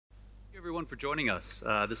Everyone for joining us.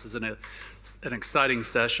 This is an exciting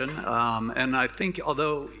session, and I think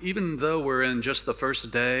even though we're in just the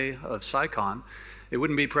first day of CyCon, it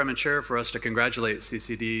wouldn't be premature for us to congratulate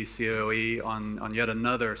CCDCOE on yet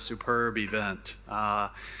another superb event.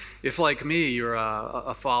 If, like me, you're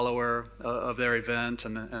a follower of their event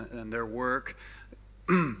and their work,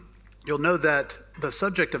 you'll know that the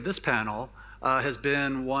subject of this panel has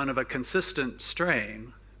been one of a consistent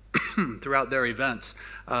strain throughout their events,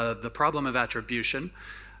 the problem of attribution.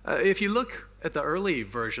 If you look at the early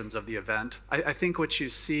versions of the event, I think what you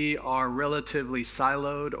see are relatively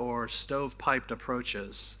siloed or stovepiped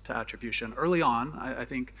approaches to attribution. Early on, I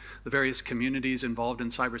think the various communities involved in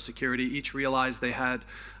cybersecurity each realized they had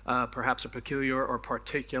perhaps a peculiar or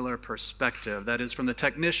particular perspective. That is, from the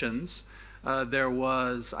technicians, there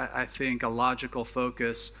was, I think, a logical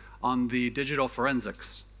focus on the digital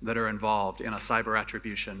forensics that are involved in a cyber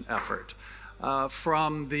attribution effort.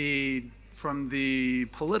 From the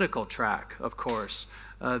political track, of course,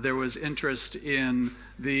 there was interest in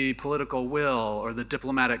the political will or the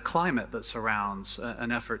diplomatic climate that surrounds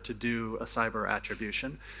an effort to do a cyber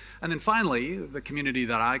attribution. And then finally, the community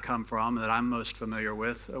that I come from, that I'm most familiar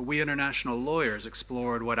with, we international lawyers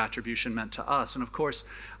explored what attribution meant to us. And of course,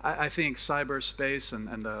 I think cyberspace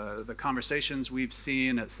and the conversations we've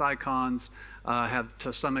seen at CyCons have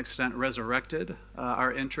to some extent resurrected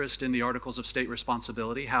our interest in the Articles of State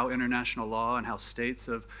Responsibility, how international law and how states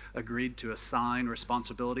have agreed to assign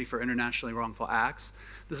responsibility for internationally wrongful acts.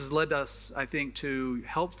 This has led us, I think, to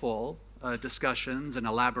helpful discussions and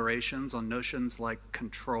elaborations on notions like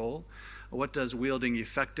control. What does wielding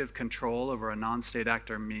effective control over a non-state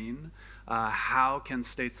actor mean? How can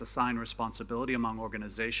states assign responsibility among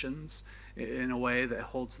organizations in a way that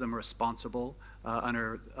holds them responsible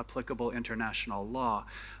under applicable international law?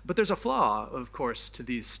 But there's a flaw, of course, to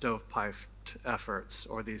these stovepiped efforts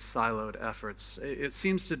or these siloed efforts. It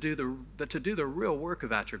seems to do the real work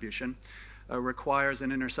of attribution requires an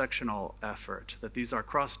intersectional effort, that these are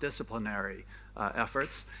cross-disciplinary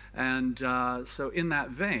efforts. And so in that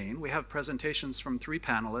vein, we have presentations from three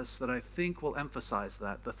panelists that I think will emphasize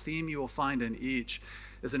that. The theme you will find in each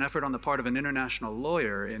is an effort on the part of an international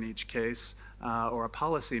lawyer in each case, or a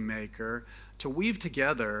policymaker, to weave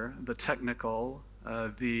together the technical,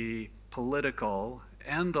 the political,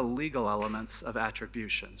 and the legal elements of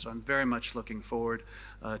attribution. So I'm very much looking forward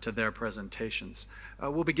to their presentations.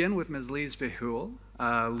 We'll begin with Ms. Liis Vihul.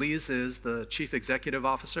 Liis is the Chief Executive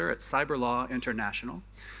Officer at Cyber Law International.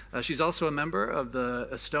 She's also a member of the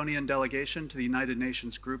Estonian delegation to the United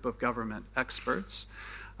Nations Group of Government Experts.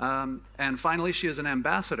 And finally, she is an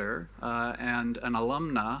ambassador and an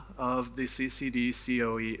alumna of the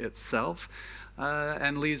CCDCOE itself.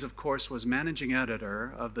 And Liis, of course, was managing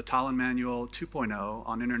editor of the Tallinn Manual 2.0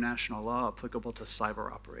 on international law applicable to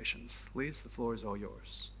cyber operations. Liis, the floor is all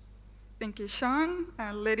yours. Thank you, Sean.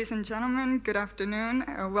 Ladies and gentlemen, good afternoon.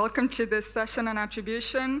 Welcome to this session on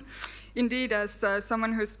attribution. Indeed, as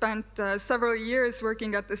someone who spent several years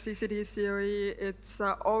working at the CCDCOE, it's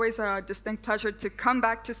always a distinct pleasure to come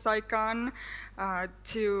back to CyCon,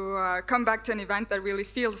 to come back to an event that really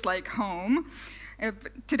feels like home.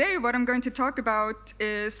 Today, what I'm going to talk about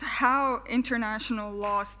is how international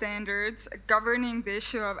law standards governing the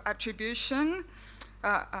issue of attribution,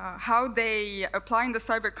 how they apply in the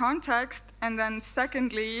cyber context, and then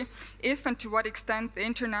secondly, if and to what extent the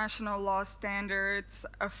international law standards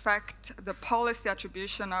affect the policy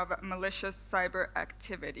attribution of malicious cyber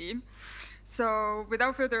activity. So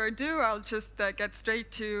without further ado, I'll just get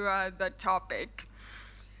straight to the topic.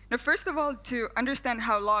 Now, first of all, to understand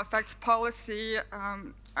how law affects policy,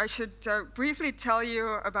 I should briefly tell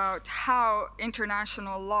you about how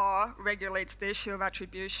international law regulates the issue of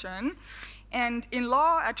attribution. And in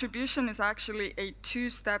law, attribution is actually a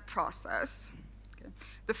two-step process. Okay.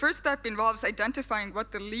 The first step involves identifying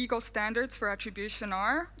what the legal standards for attribution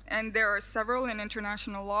are, and there are several in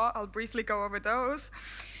international law. I'll briefly go over those.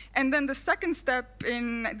 And then the second step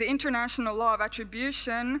in the international law of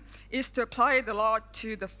attribution is to apply the law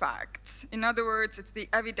to the facts. In other words, it's the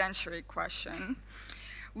evidentiary question.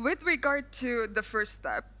 With regard to the first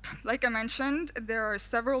step, like I mentioned, there are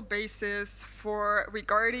several bases for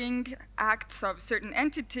regarding acts of certain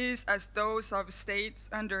entities as those of states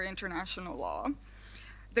under international law.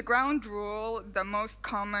 The ground rule, the most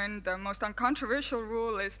common, the most uncontroversial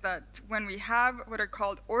rule is that when we have what are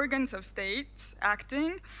called organs of states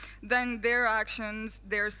acting, then their actions,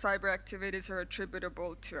 their cyber activities are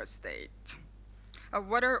attributable to a state.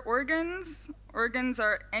 What are organs? Organs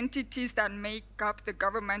are entities that make up the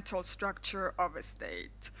governmental structure of a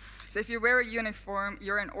state. So if you wear a uniform,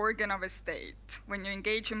 you're an organ of a state. When you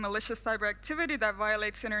engage in malicious cyber activity that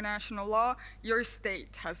violates international law, your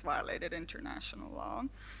state has violated international law.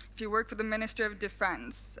 If you work for the Ministry of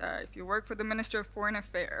Defense, if you work for the Ministry of Foreign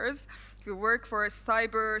Affairs, if you work for a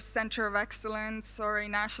cyber center of excellence or a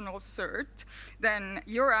national CERT, then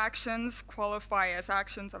your actions qualify as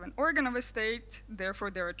actions of an organ of a state,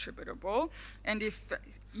 therefore they're attributable. And if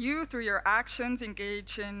you, through your actions,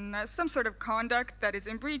 engage in some sort of conduct that is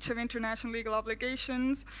in breach of international legal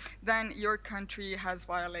obligations, then your country has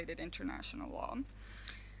violated international law.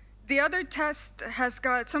 The other test has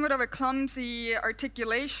got somewhat of a clumsy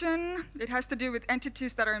articulation. It has to do with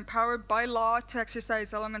entities that are empowered by law to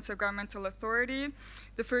exercise elements of governmental authority.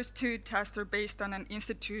 The first two tests are based on an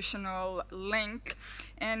institutional link.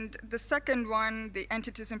 And the second one, the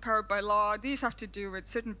entities empowered by law, these have to do with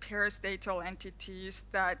certain parastatal entities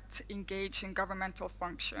that engage in governmental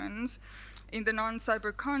functions. In the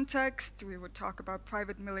non-cyber context, we would talk about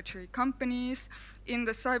private military companies. In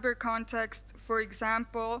the cyber context, for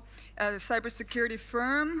example, a cybersecurity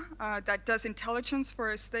firm that does intelligence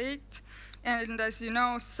for a state. And as you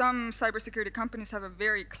know, some cybersecurity companies have a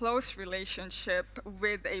very close relationship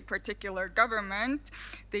with a particular government.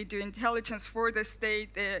 They do intelligence for the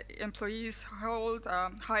state. The employees hold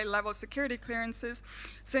high-level security clearances.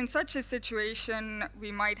 So in such a situation,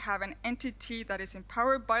 we might have an entity that is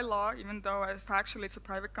empowered by law, even though factually it's a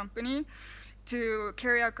private company, to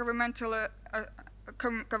carry out governmental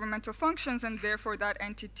functions, and therefore that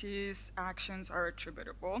entity's actions are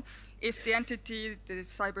attributable. If the entity, the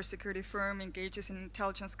cybersecurity firm, engages in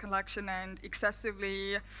intelligence collection and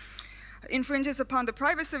excessively infringes upon the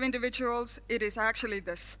privacy of individuals, it is actually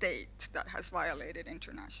the state that has violated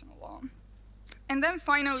international law. And then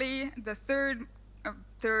finally, the third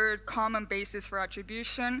common basis for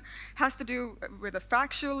attribution has to do with a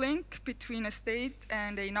factual link between a state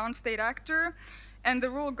and a non-state actor. And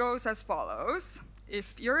the rule goes as follows.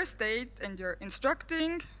 If you're a state and you're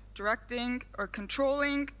instructing, directing, or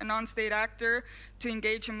controlling a non-state actor to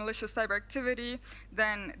engage in malicious cyber activity,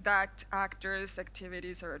 then that actor's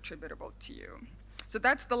activities are attributable to you. So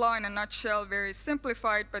that's the law in a nutshell, very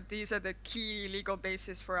simplified, but these are the key legal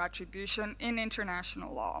bases for attribution in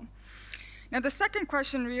international law. Now, the second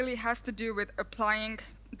question really has to do with applying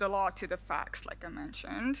the law to the facts, like I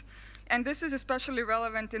mentioned. And this is especially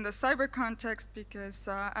relevant in the cyber context because,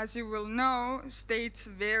 as you will know, states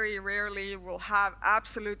very rarely will have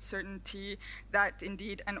absolute certainty that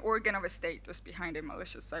indeed an organ of a state was behind a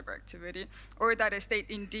malicious cyber activity, or that a state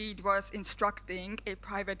indeed was instructing a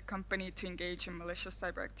private company to engage in malicious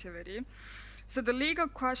cyber activity. So the legal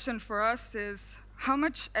question for us is, how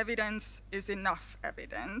much evidence is enough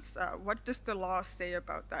evidence? What does the law say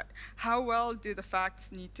about that? How well do the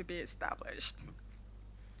facts need to be established?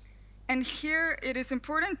 And here it is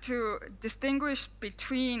important to distinguish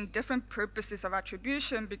between different purposes of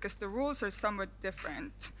attribution because the rules are somewhat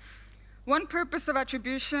different. One purpose of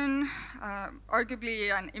attribution,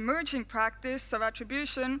 arguably an emerging practice of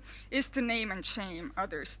attribution, is to name and shame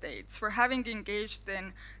other states for having engaged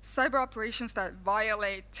in cyber operations that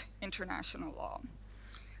violate international law.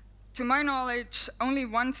 To my knowledge, only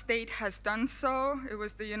one state has done so. It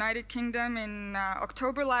was the United Kingdom in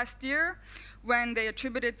October last year, when they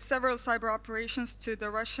attributed several cyber operations to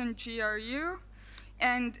the Russian GRU.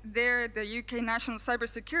 And there, the UK National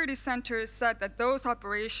Cybersecurity Center said that those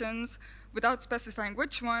operations, without specifying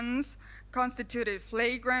which ones, constituted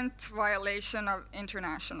flagrant violation of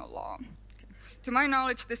international law. To my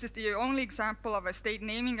knowledge, this is the only example of a state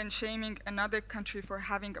naming and shaming another country for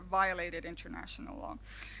having violated international law.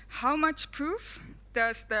 How much proof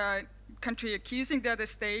does the country accusing the other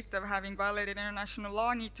state of having violated international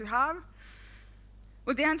law need to have?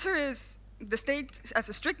 Well, the answer is the state, as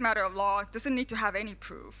a strict matter of law, doesn't need to have any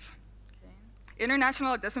proof. Okay? International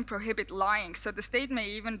law doesn't prohibit lying, so the state may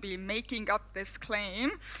even be making up this claim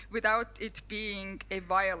without it being a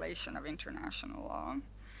violation of international law.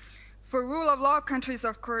 For rule of law countries,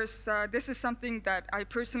 of course, this is something that I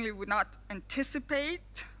personally would not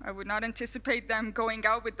anticipate. I would not anticipate them going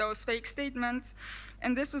out with those fake statements.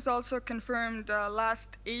 And this was also confirmed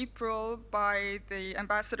last April by the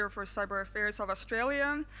Ambassador for Cyber Affairs of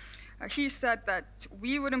Australia. He said that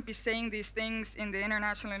we wouldn't be saying these things in the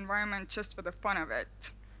international environment just for the fun of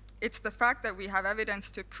it. It's the fact that we have evidence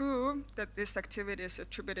to prove that this activity is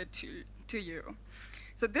attributed to you.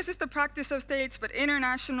 So this is the practice of states, but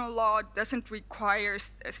international law doesn't require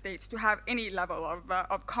states to have any level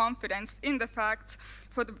of confidence in the facts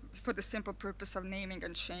for the simple purpose of naming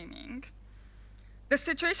and shaming. The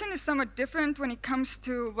situation is somewhat different when it comes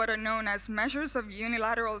to what are known as measures of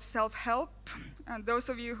unilateral self-help. Those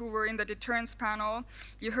of you who were in the deterrence panel,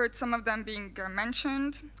 you heard some of them being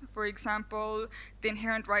mentioned. For example, the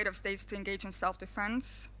inherent right of states to engage in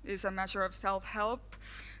self-defense is a measure of self-help.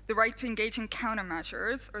 The right to engage in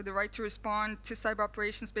countermeasures, or the right to respond to cyber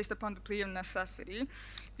operations based upon the plea of necessity.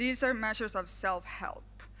 These are measures of self-help.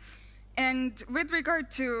 And with regard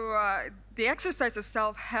to the exercise of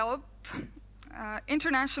self-help,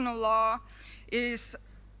 international law is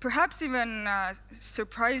perhaps even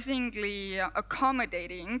surprisingly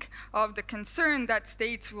accommodating of the concern that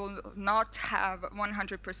states will not have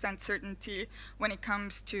 100% certainty when it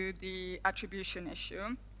comes to the attribution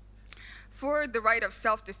issue. For the right of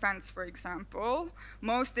self-defense, for example,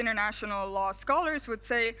 most international law scholars would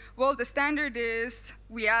say, well, the standard is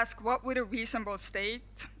we ask what would a reasonable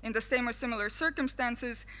state in the same or similar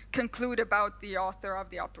circumstances conclude about the author of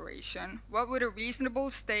the operation? What would a reasonable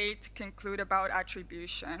state conclude about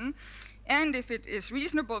attribution? And if it is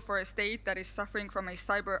reasonable for a state that is suffering from a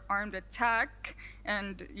cyber-armed attack,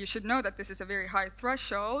 and you should know that this is a very high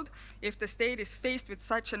threshold, if the state is faced with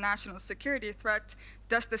such a national security threat,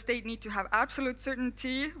 does the state need to have absolute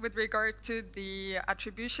certainty with regard to the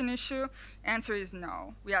attribution issue? Answer is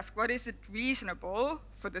no. We ask, what is it reasonable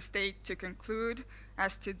for the state to conclude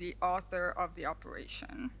as to the author of the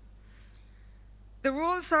operation? The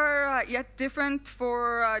rules are yet different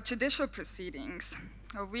for judicial proceedings.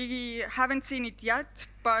 We haven't seen it yet,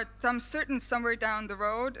 but I'm certain somewhere down the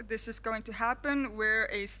road this is going to happen, where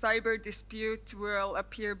a cyber dispute will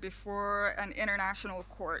appear before an international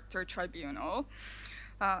court or tribunal.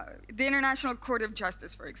 The International Court of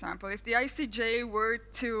Justice, for example, if the ICJ were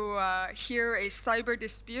to hear a cyber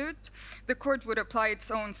dispute, the court would apply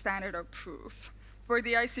its own standard of proof. For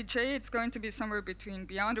the ICJ, it's going to be somewhere between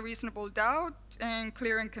beyond a reasonable doubt and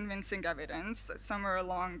clear and convincing evidence, somewhere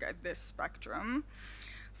along this spectrum.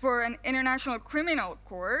 For an international criminal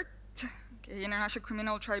court, International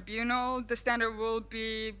Criminal Tribunal, the standard will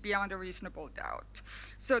be beyond a reasonable doubt.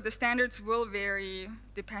 So the standards will vary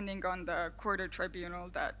depending on the court or tribunal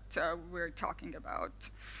that we're talking about.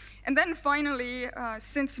 And then finally,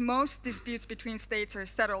 since most disputes between states are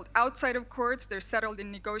settled outside of courts, they're settled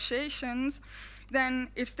in negotiations, then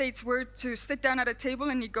if states were to sit down at a table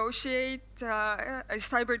and negotiate a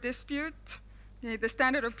cyber dispute, the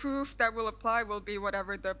standard of proof that will apply will be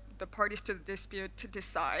whatever the parties to the dispute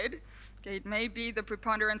decide. It may be the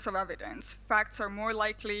preponderance of evidence. Facts are more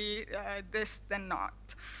likely this than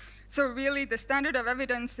not. So really, the standard of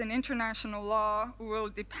evidence in international law will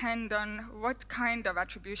depend on what kind of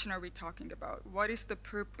attribution are we talking about? What is the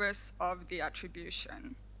purpose of the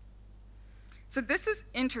attribution? So this is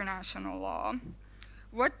international law.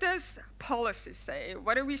 What does policy say?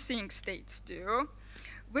 What are we seeing states do?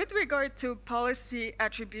 With regard to policy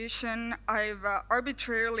attribution, I've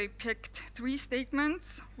arbitrarily picked 3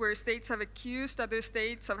 statements where states have accused other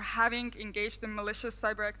states of having engaged in malicious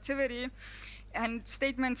cyber activity, and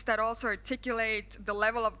statements that also articulate the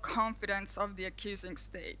level of confidence of the accusing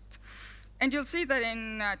state. And you'll see that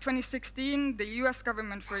in 2016, the US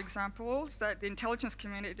government, for example, the intelligence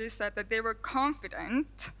community said that they were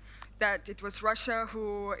confident that it was Russia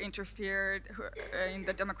who interfered in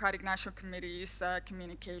the Democratic National Committee's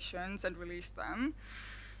communications and released them.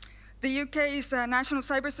 The UK's National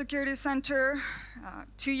Cybersecurity Centre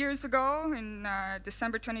 2 years ago, in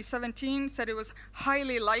December 2017, said it was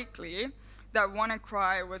highly likely that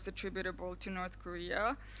WannaCry was attributable to North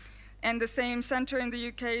Korea. And the same center in the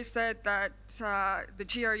UK said that the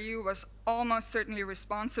GRU was almost certainly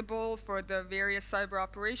responsible for the various cyber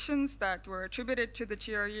operations that were attributed to the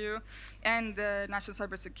GRU, and the National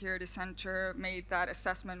Cybersecurity Center made that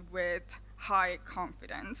assessment with high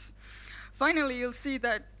confidence. Finally, you'll see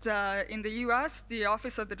that in the US, the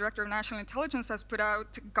Office of the Director of National Intelligence has put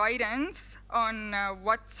out guidance on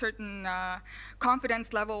what certain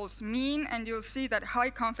confidence levels mean, and you'll see that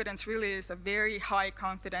high confidence really is a very high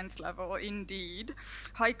confidence level indeed.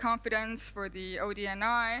 High confidence for the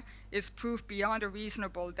ODNI is proof beyond a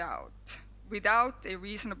reasonable doubt, without a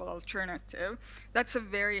reasonable alternative. That's a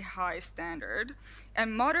very high standard.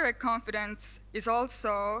 And moderate confidence is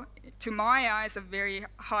also, to my eyes, a very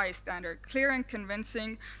high standard, clear and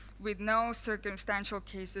convincing, with no circumstantial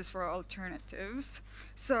cases for alternatives.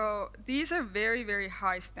 So these are very, very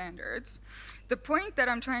high standards. The point that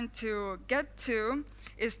I'm trying to get to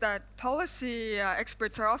is that policy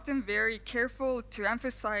experts are often very careful to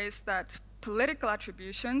emphasize that political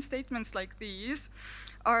attribution, statements like these,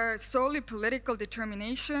 are solely political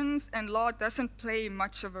determinations, and law doesn't play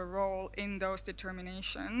much of a role in those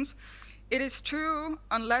determinations. It is true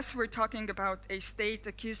unless we're talking about a state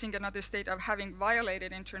accusing another state of having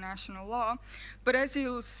violated international law. But as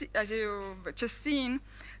you've just seen,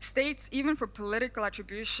 states, even for political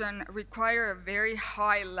attribution, require a very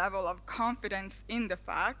high level of confidence in the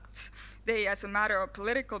facts. They, as a matter of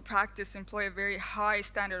political practice, employ a very high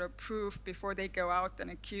standard of proof before they go out and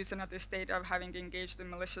accuse another state of having engaged in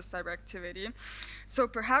malicious cyber activity. So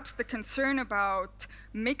perhaps the concern about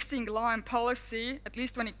mixing law and policy, at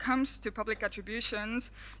least when it comes to public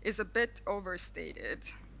attributions, is a bit overstated.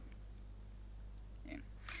 Okay.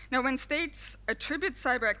 Now, when states attribute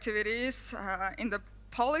cyber activities in the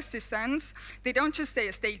policy sense, they don't just say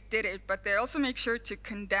a state did it, but they also make sure to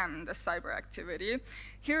condemn the cyber activity.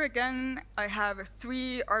 Here again, I have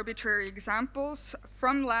 3 arbitrary examples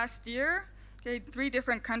from last year. Okay, 3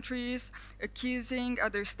 different countries accusing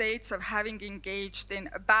other states of having engaged in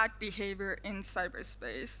bad behavior in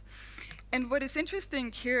cyberspace. And what is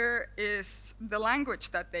interesting here is the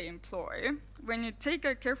language that they employ. When you take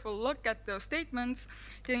a careful look at those statements,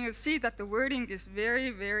 then you'll see that the wording is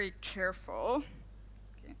very, very careful.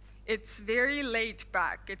 Okay. It's very laid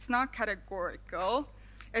back. It's not categorical.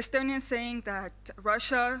 Estonia is saying that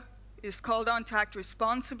Russia is called on to act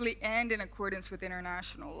responsibly and in accordance with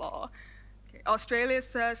international law. Australia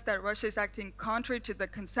says that Russia is acting contrary to the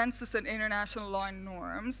consensus on international law and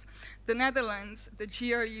norms. The Netherlands, the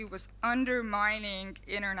GRU, was undermining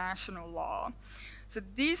international law. So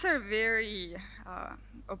these are very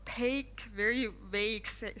opaque, very vague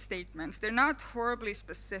statements. They're not horribly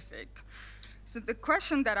specific. So the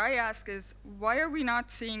question that I ask is, why are we not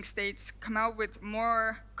seeing states come out with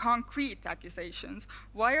more concrete accusations?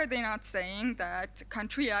 Why are they not saying that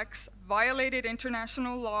country X violated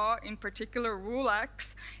international law, in particular Rule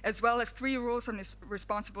X, as well as 3 rules on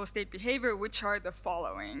responsible state behavior, which are the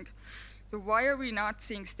following? So why are we not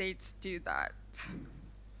seeing states do that?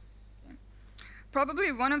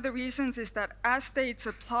 Probably one of the reasons is that as states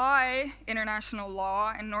apply international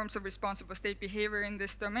law and norms of responsible state behavior in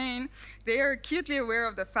this domain, they are acutely aware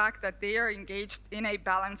of the fact that they are engaged in a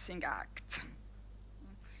balancing act.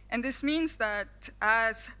 And this means that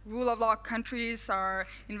as rule of law countries are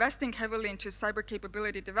investing heavily into cyber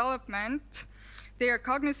capability development, they are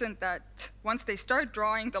cognizant that once they start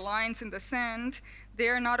drawing the lines in the sand, they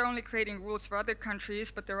are not only creating rules for other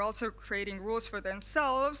countries, but they're also creating rules for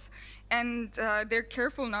themselves, and they're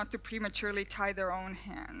careful not to prematurely tie their own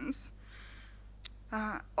hands.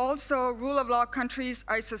 Also, rule of law countries,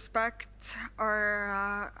 I suspect,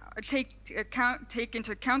 are take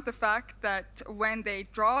into account the fact that when they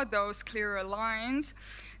draw those clearer lines,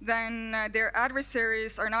 then their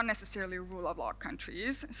adversaries are not necessarily rule of law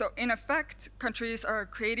countries. So in effect, countries are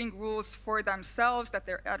creating rules for themselves that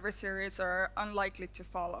their adversaries are unlikely to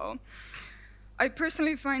follow. I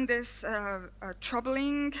personally find this a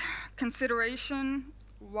troubling consideration.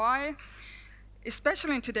 Why?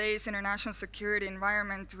 Especially in today's international security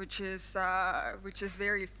environment, which is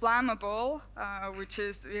very flammable, which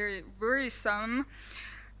is very worrisome,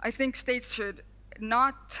 I think states should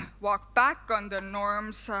not walk back on the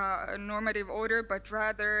normative order, but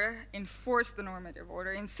rather enforce the normative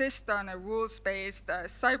order, insist on a rules-based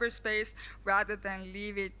cyberspace, rather than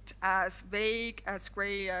leave it as vague, as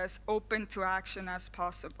gray, as open to action as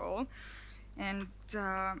possible.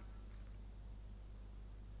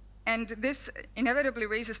 And this inevitably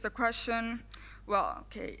raises the question, well,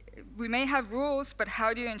 okay, we may have rules, but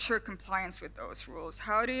how do you ensure compliance with those rules?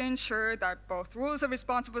 How do you ensure that both rules of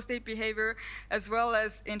responsible state behavior as well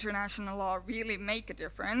as international law really make a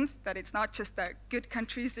difference, that it's not just the good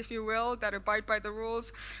countries, if you will, that abide by the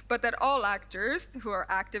rules, but that all actors who are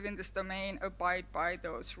active in this domain abide by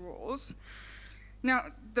those rules? Now,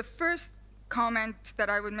 the first comment that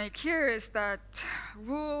I would make here is that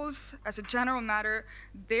rules, as a general matter,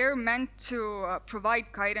 they're meant to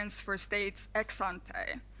provide guidance for states ex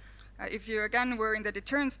ante. If you, again, were in the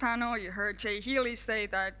deterrence panel, you heard Jay Healy say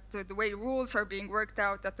that the way rules are being worked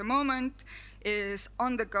out at the moment is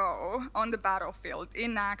on the go, on the battlefield,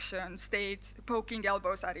 in action, states poking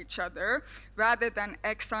elbows at each other, rather than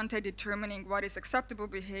ex ante determining what is acceptable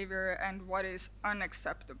behavior and what is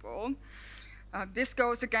unacceptable. This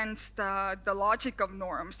goes against the logic of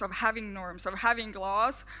norms, of having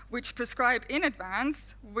laws, which prescribe in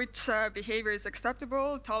advance which behavior is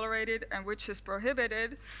acceptable, tolerated, and which is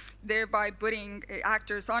prohibited, thereby putting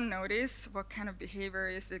actors on notice what kind of behavior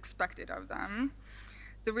is expected of them.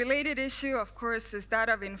 The related issue, of course, is that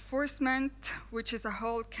of enforcement, which is a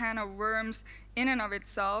whole can of worms in and of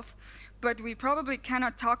itself. But we probably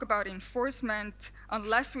cannot talk about enforcement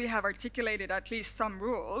unless we have articulated at least some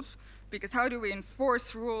rules, because how do we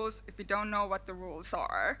enforce rules if we don't know what the rules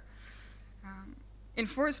are?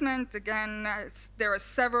 Enforcement, again, there are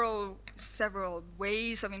several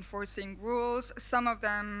ways of enforcing rules. Some of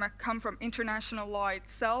them come from international law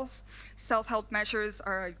itself. Self-help measures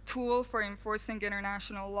are a tool for enforcing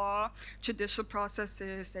international law. Judicial process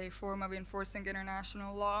is a form of enforcing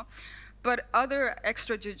international law. But other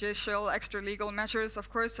extrajudicial, extra-legal measures, of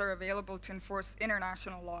course, are available to enforce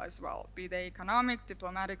international law as well, be they economic,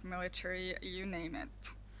 diplomatic, military, you name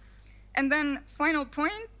it. And then final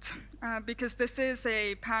point, because this is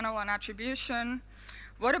a panel on attribution,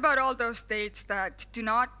 what about all those states that do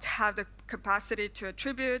not have the capacity to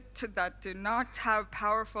attribute, that do not have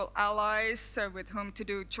powerful allies with whom to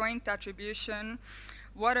do joint attribution?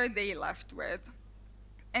 What are they left with?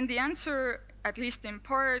 And the answer, at least in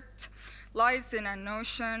part, lies in a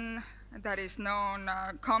notion that is known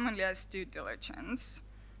commonly as due diligence.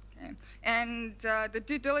 Okay. And the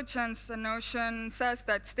due diligence notion says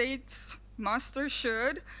that states must or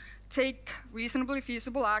should take reasonably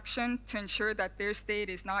feasible action to ensure that their state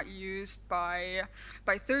is not used by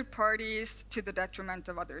third parties to the detriment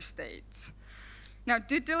of other states. Now,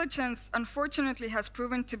 due diligence, unfortunately, has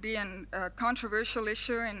proven to be a controversial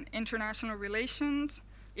issue in international relations.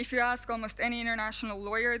 If you ask almost any international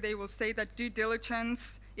lawyer, they will say that due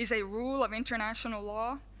diligence is a rule of international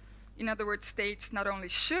law. In other words, states not only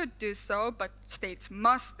should do so, but states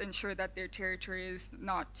must ensure that their territory is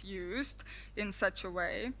not used in such a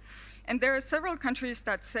way. And there are several countries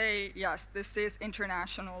that say, yes, this is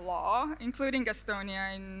international law, including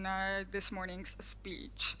Estonia in this morning's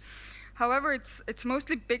speech. However, it's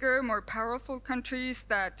mostly bigger, more powerful countries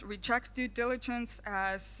that reject due diligence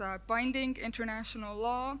as binding international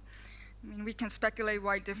law. I mean, we can speculate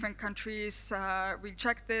why different countries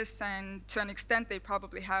reject this, and to an extent, they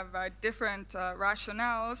probably have different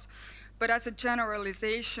rationales. But as a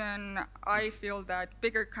generalization, I feel that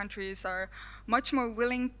bigger countries are much more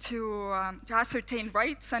willing to ascertain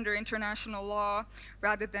rights under international law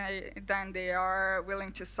rather than they are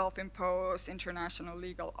willing to self-impose international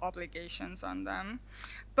legal obligations on them.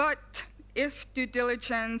 But if due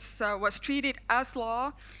diligence was treated as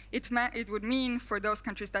law, it would mean for those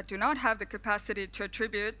countries that do not have the capacity to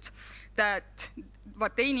attribute that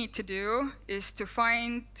what they need to do is to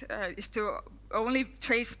only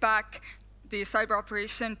trace back the cyber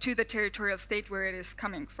operation to the territorial state where it is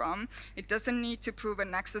coming from. It doesn't need to prove a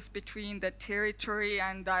nexus between the territory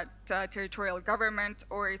and that territorial government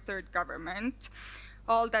or a third government.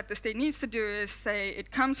 All that the state needs to do is say, it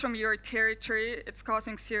comes from your territory, it's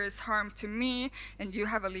causing serious harm to me, and you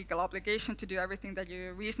have a legal obligation to do everything that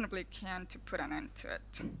you reasonably can to put an end to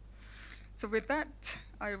it. So with that,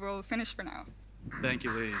 I will finish for now. Thank you,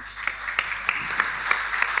 Lise.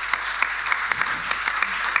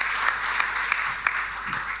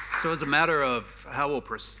 So as a matter of how we'll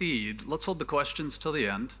proceed, let's hold the questions till the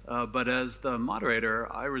end. But as the moderator,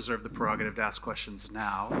 I reserve the prerogative to ask questions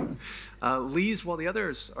now. Lise, while the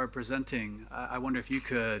others are presenting, I wonder if you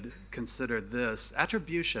could consider this.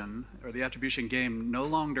 Attribution, or the attribution game, no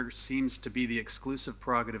longer seems to be the exclusive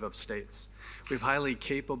prerogative of states. We have highly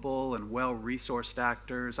capable and well-resourced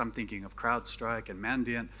actors, I'm thinking of CrowdStrike and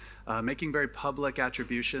Mandiant, making very public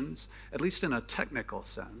attributions, at least in a technical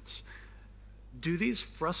sense. Do these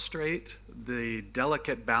frustrate the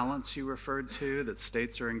delicate balance you referred to, that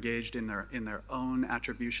states are engaged in their own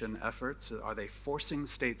attribution efforts? Are they forcing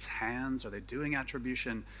states' hands? Are they doing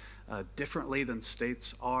attribution differently than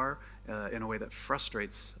states are in a way that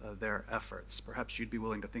frustrates their efforts? Perhaps you'd be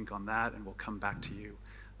willing to think on that, and we'll come back to you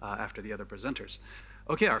after the other presenters.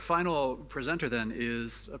 Okay, our final presenter then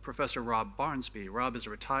is Professor Rob Barnsby. Rob is a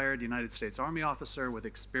retired United States Army officer with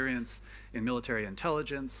experience in military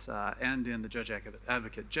intelligence and in the Judge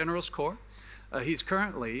Advocate General's Corps. He's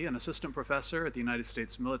currently an assistant professor at the United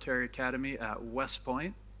States Military Academy at West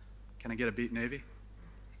Point. Can I get a beat, Navy?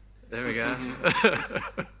 There we go.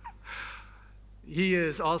 He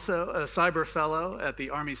is also a cyber fellow at the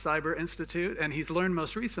Army Cyber Institute, and he's learned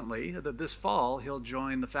most recently that this fall he'll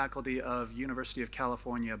join the faculty of University of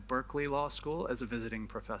California, Berkeley Law School as a visiting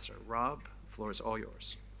professor. Rob, the floor is all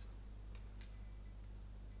yours.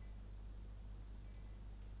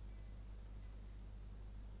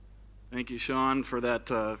 Thank you, Sean, for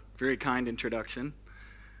that very kind introduction.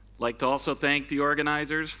 I'd like to also thank the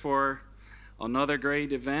organizers for another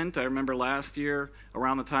great event. I remember last year,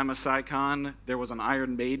 around the time of CyCon, there was an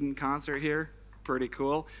Iron Maiden concert here. Pretty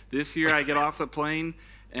cool. This year, I get off the plane,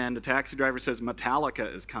 and the taxi driver says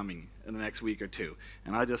Metallica is coming in the next week or two.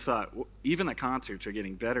 And I just thought, even the concerts are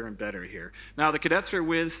getting better and better here. Now, the cadets for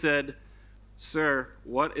Wiz said, "Sir,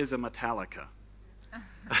 what is a Metallica?"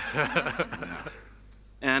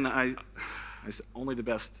 And I said, only the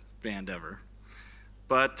best band ever.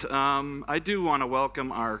 But I do want to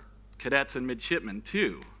welcome our cadets and midshipmen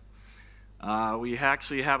too. We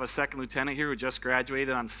actually have a second lieutenant here who just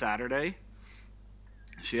graduated on Saturday.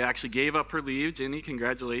 She actually gave up her leave. Ginny,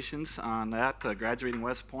 congratulations on that, graduating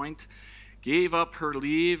West Point. Gave up her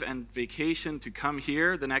leave and vacation to come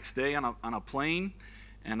here the next day on a plane,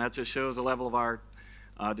 and that just shows the level of our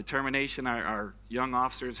determination our young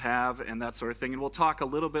officers have and that sort of thing. And we'll talk a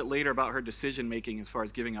little bit later about her decision making as far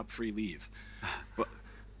as giving up free leave.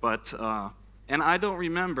 And I don't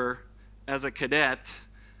remember as a cadet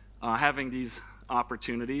having these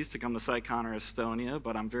opportunities to come to CyCon or Estonia,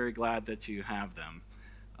 but I'm very glad that you have them.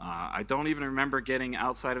 I don't even remember getting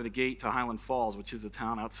outside of the gate to Highland Falls, which is a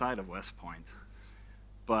town outside of West Point.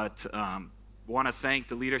 But want to thank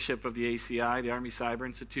the leadership of the ACI, the Army Cyber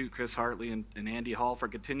Institute, Chris Hartley and Andy Hall for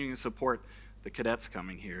continuing to support the cadets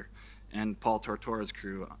coming here, and Paul Tortora's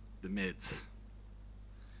crew, the mids.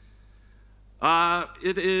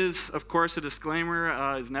 It is, of course, a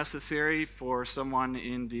disclaimer is necessary for someone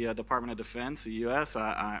in the Department of Defense, the U.S.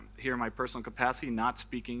 I'm here in my personal capacity, not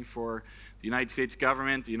speaking for the United States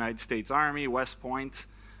government, the United States Army, West Point,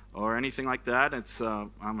 or anything like that.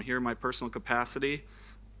 I'm here in my personal capacity.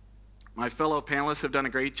 My fellow panelists have done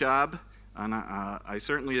a great job, and I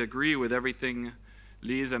certainly agree with everything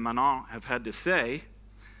Lise and Manon have had to say.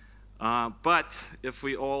 But if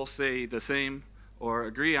we all say the same or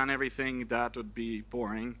agree on everything, that would be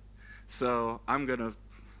boring. So I'm going to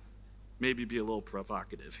maybe be a little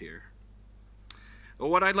provocative here. But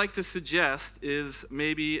what I'd like to suggest is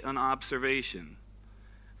maybe an observation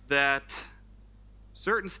that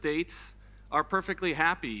certain states are perfectly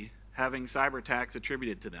happy having cyber attacks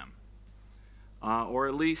attributed to them. Or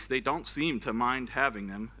at least they don't seem to mind having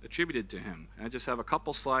them attributed to him. I just have a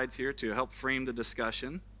couple slides here to help frame the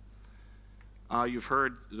discussion. You've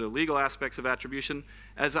heard the legal aspects of attribution.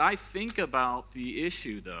 As I think about the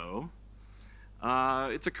issue, though,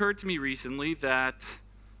 it's occurred to me recently that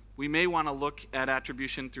we may want to look at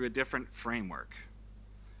attribution through a different framework.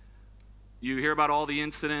 You hear about all the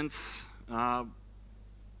incidents. We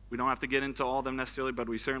don't have to get into all of them necessarily, but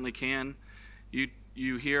we certainly can.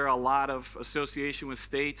 You hear a lot of association with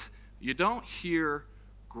states. You don't hear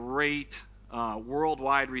great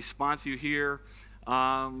worldwide response. You hear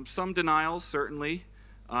some denials, certainly,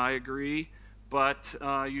 I agree, but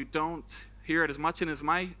you don't hear it as much, and it's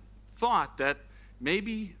my thought that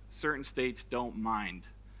maybe certain states don't mind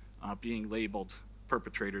being labeled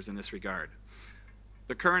perpetrators in this regard.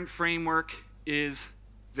 The current framework is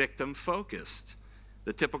victim-focused.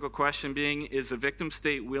 The typical question being, is the victim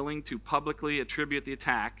state willing to publicly attribute the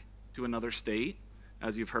attack to another state?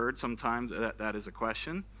 As you've heard, sometimes that is a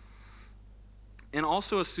question. And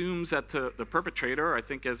also assumes that the perpetrator, I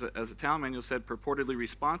think as a Tallinn manual said, purportedly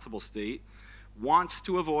responsible state, wants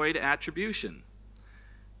to avoid attribution.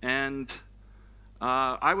 And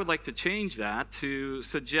I would like to change that to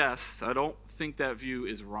suggest, I don't think that view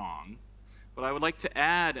is wrong, but I would like to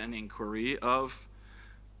add an inquiry of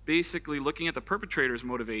basically looking at the perpetrator's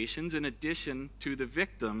motivations in addition to the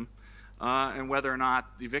victim and whether or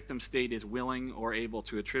not the victim state is willing or able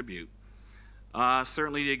to attribute.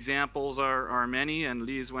 Certainly the examples are many, and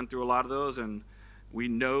Lise went through a lot of those, and we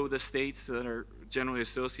know the states that are generally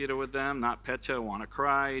associated with them: NotPetya,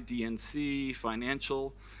 WannaCry, DNC,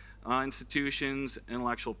 financial institutions,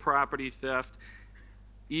 intellectual property theft,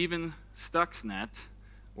 even Stuxnet.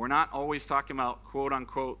 We're not always talking about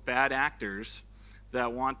quote-unquote bad actors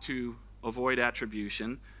that want to avoid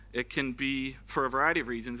attribution. It can be for a variety of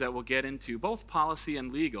reasons that we'll get into, both policy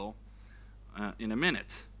and legal, in a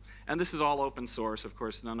minute. And this is all open source. Of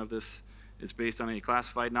course, none of this is based on any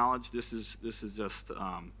classified knowledge. This is just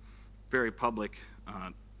very public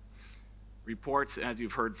reports, as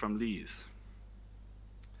you've heard from Lise.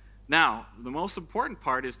 Now, the most important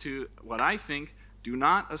part is to, what I think, do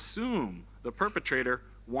not assume the perpetrator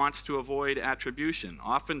wants to avoid attribution.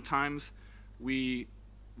 Oftentimes, we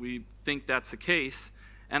think that's the case,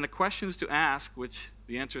 and the questions to ask, which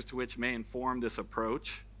the answers to which may inform this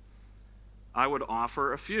approach, I would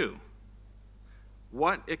offer a few.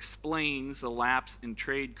 What explains the lapse in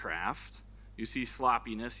tradecraft? You see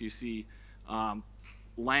sloppiness, you see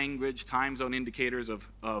language, time zone indicators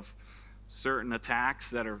of certain attacks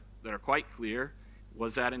that are quite clear.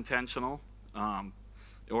 Was that intentional?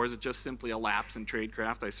 Or is it just simply a lapse in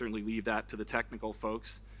tradecraft? I certainly leave that to the technical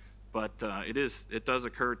folks. But it does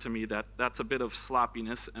occur to me that that's a bit of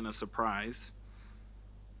sloppiness and a surprise.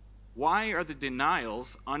 Why are the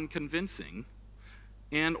denials unconvincing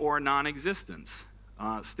and or non-existent?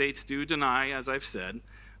 States do deny, as I've said,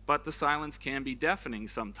 but the silence can be deafening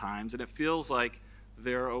sometimes, and it feels like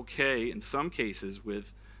they're okay in some cases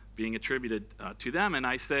with being attributed to them. And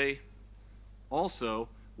I say also,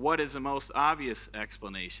 what is the most obvious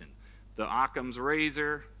explanation? The Occam's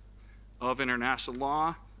razor of international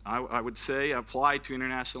law, I would say, applied to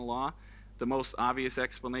international law, the most obvious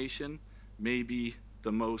explanation may be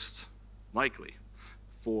the most likely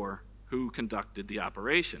for who conducted the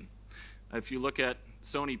operation. If you look at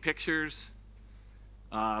Sony Pictures,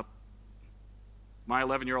 my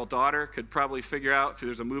 11-year-old daughter could probably figure out if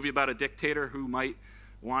there's a movie about a dictator who might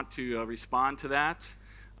want to respond to that.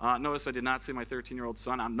 Notice I did not say my 13-year-old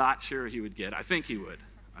son. I'm not sure he would get. I think he would.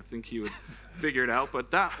 I think he would figure it out, but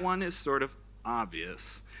that one is sort of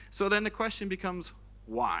obvious. So then the question becomes,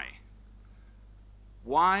 why?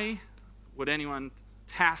 Why would anyone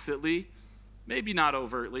tacitly, maybe not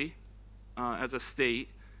overtly, as a state,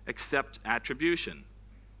 accept attribution?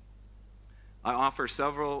 I offer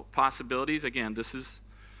several possibilities. Again, this is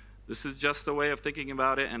just a way of thinking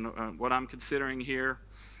about it and what I'm considering here.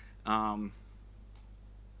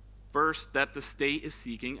 First, that the state is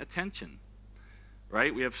seeking attention,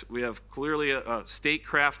 right? We have clearly a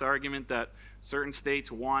statecraft argument that certain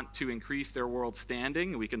states want to increase their world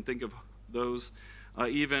standing. We can think of those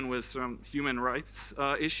even with some human rights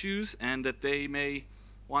issues, and that they may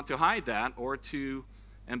want to hide that or to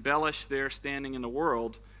embellish their standing in the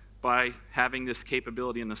world by having this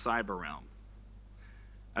capability in the cyber realm.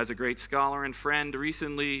 As a great scholar and friend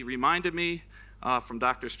recently reminded me from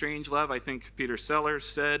Dr. Strangelove, I think Peter Sellers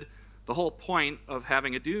said, the whole point of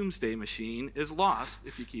having a doomsday machine is lost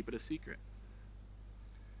if you keep it a secret.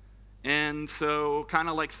 And so, kind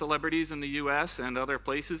of like celebrities in the US and other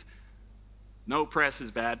places, no press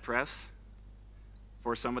is bad press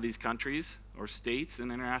for some of these countries or states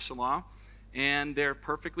in international law, and they're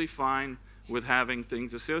perfectly fine with having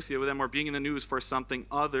things associated with them or being in the news for something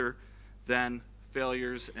other than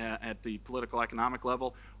failures at the political economic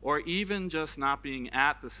level, or even just not being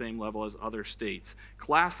at the same level as other states.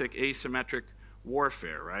 Classic asymmetric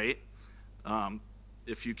warfare, right?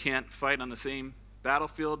 If you can't fight on the same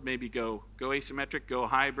battlefield, maybe go asymmetric, go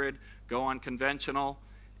hybrid, go unconventional,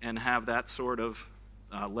 and have that sort of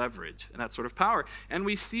leverage and that sort of power. And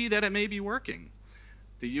we see that it may be working.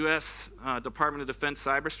 The US Department of Defense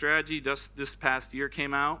cyber strategy just this past year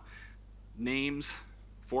came out, names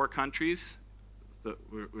 4 countries.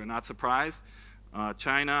 We're not surprised.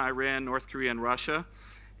 China, Iran, North Korea, and Russia.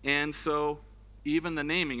 And so even the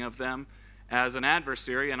naming of them as an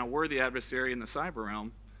adversary and a worthy adversary in the cyber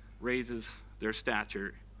realm raises their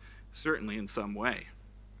stature, certainly in some way.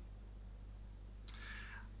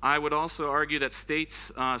 I would also argue that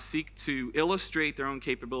states seek to illustrate their own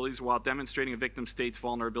capabilities while demonstrating a victim state's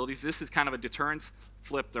vulnerabilities. This is kind of a deterrence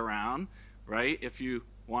flipped around, right? If you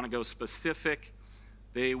want to go specific,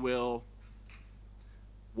 they will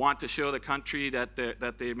want to show the country that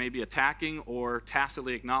they may be attacking or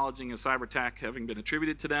tacitly acknowledging a cyber attack having been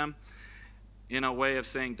attributed to them in a way of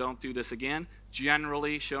saying, don't do this again.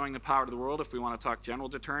 Generally showing the power to the world if we want to talk general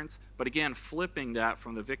deterrence, but again, flipping that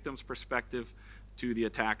from the victim's perspective to the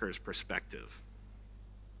attacker's perspective.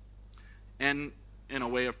 And in a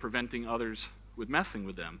way of preventing others with messing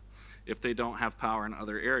with them if they don't have power in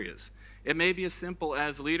other areas. It may be as simple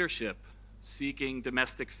as leadership seeking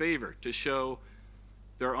domestic favor to show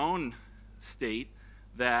their own state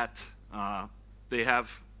that they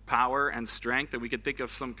have power and strength, and we could think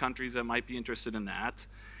of some countries that might be interested in that,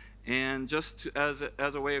 and just as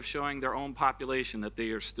a way of showing their own population that they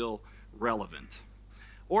are still relevant.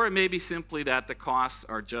 Or it may be simply that the costs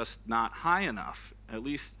are just not high enough. At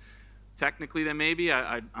least technically they may be.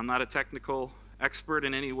 I'm not a technical expert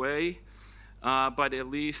in any way, but at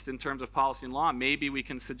least in terms of policy and law, maybe we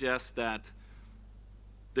can suggest that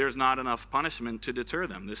there's not enough punishment to deter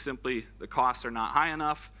them. There's simply the costs are not high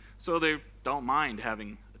enough, so they don't mind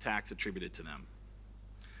having attacks attributed to them.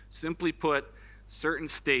 Simply put, certain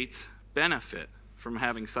states benefit from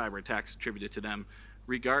having cyber attacks attributed to them,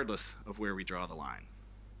 regardless of where we draw the line.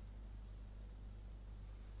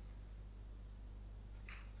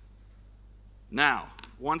 Now,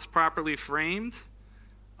 once properly framed,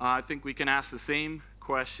 I think we can ask the same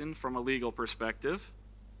question from a legal perspective.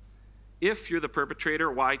 If you're the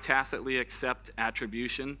perpetrator, why tacitly accept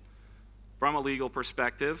attribution from a legal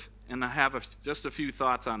perspective? And I have just a few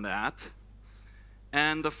thoughts on that.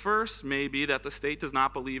 And the first may be that the state does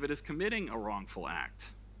not believe it is committing a wrongful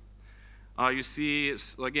act. You see,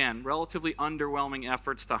 again, relatively underwhelming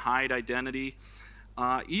efforts to hide identity.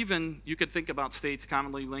 Even you could think about states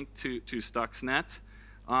commonly linked to Stuxnet.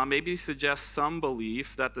 Maybe suggest some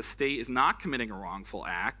belief that the state is not committing a wrongful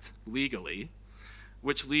act legally,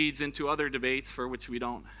 which leads into other debates for which we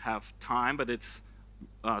don't have time, but its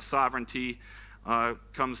sovereignty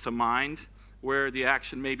comes to mind. where the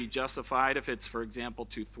action may be justified if it's, for example,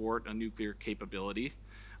 to thwart a nuclear capability.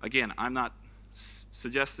 Again, I'm not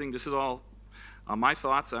suggesting, this is all my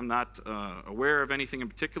thoughts. I'm not aware of anything in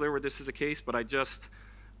particular where this is the case, but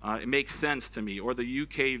it makes sense to me. Or the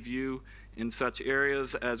UK view in such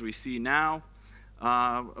areas as we see now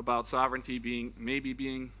about sovereignty maybe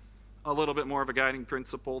being a little bit more of a guiding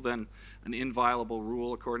principle than an inviolable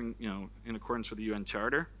rule in accordance with the UN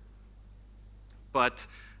Charter. But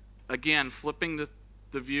again, flipping the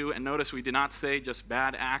view, and notice we did not say just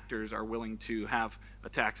bad actors are willing to have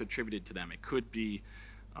attacks attributed to them. It could be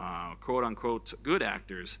quote unquote good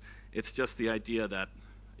actors. It's just the idea that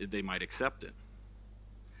they might accept it.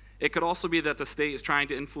 It could also be that the state is trying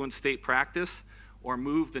to influence state practice or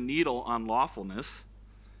move the needle on lawfulness.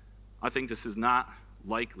 I think this is not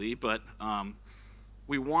likely, but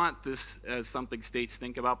we want this as something states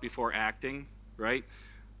think about before acting, right?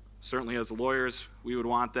 Certainly as lawyers, we would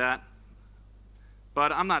want that.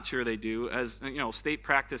 But I'm not sure they do. As you know, state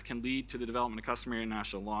practice can lead to the development of customary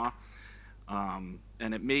international law, and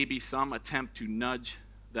it may be some attempt to nudge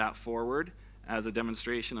that forward as a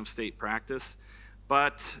demonstration of state practice.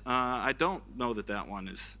 But I don't know that that one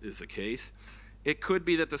is the case. It could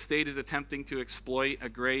be that the state is attempting to exploit a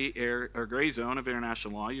gray zone of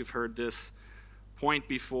international law. You've heard this point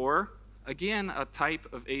before. Again, a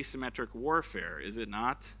type of asymmetric warfare, is it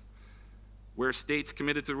not? Where states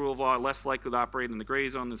committed to the rule of law are less likely to operate in the gray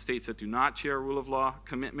zone than states that do not share a rule of law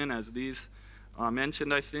commitment, as these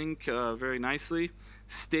mentioned, I think, very nicely.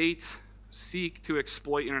 States seek to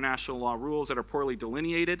exploit international law rules that are poorly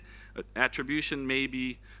delineated. Attribution may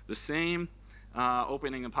be the same,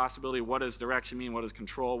 opening a possibility of what does direction mean, what does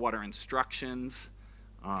control, what are instructions,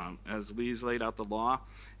 as Lee's laid out the law.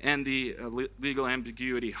 And the legal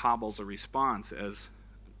ambiguity hobbles a response, as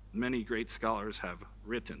many great scholars have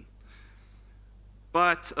written.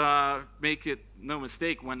 But make it no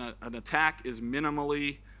mistake, when an attack is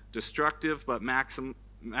minimally destructive but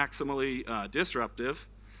maximally disruptive,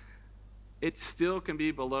 it still can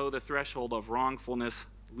be below the threshold of wrongfulness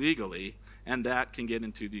legally, and that can get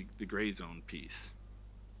into the gray zone piece.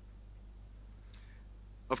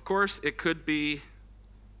 Of course, it could be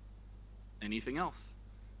anything else.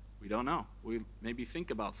 We don't know. We maybe think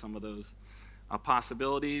about some of those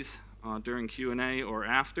possibilities during Q&A or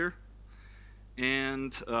after.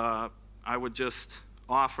 And I would just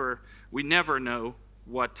offer, we never know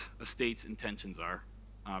what a state's intentions are,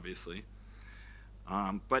 obviously.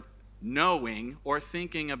 But knowing or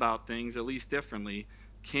thinking about things at least differently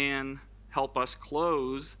can help us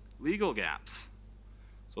close legal gaps.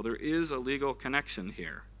 So there is a legal connection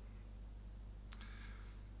here.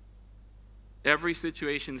 Every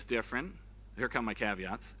situation's different. Here come my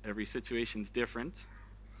caveats. Every situation's different.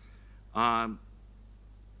 I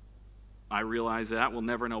realize that. We'll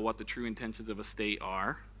never know what the true intentions of a state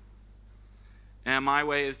are. And my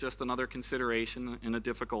way is just another consideration in a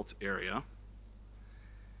difficult area.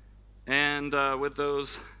 And with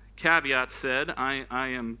those caveats said, I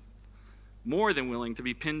am more than willing to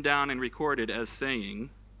be pinned down and recorded as saying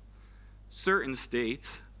certain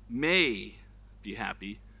states may be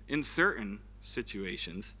happy in certain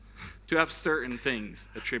situations to have certain things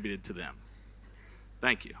attributed to them.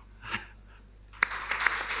 Thank you.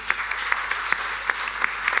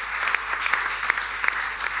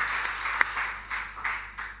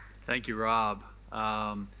 Thank you, Rob.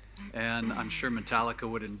 And I'm sure Metallica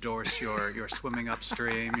would endorse your swimming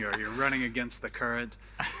upstream, your running against the current.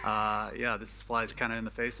 Yeah, this flies kind of in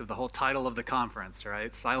the face of the whole title of the conference,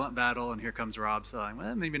 right? Silent battle, and here comes Rob saying,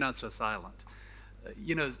 well, maybe not so silent.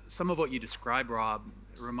 You know, some of what you described, Rob,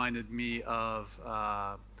 reminded me of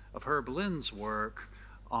Herb Lynn's work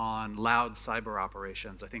on loud cyber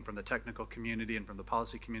operations. I think from the technical community and from the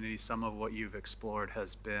policy community, some of what you've explored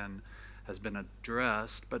has been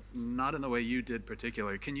addressed, but not in the way you did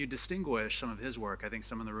particularly. Can you distinguish some of his work? I think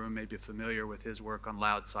some in the room may be familiar with his work on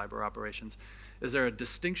loud cyber operations. Is there a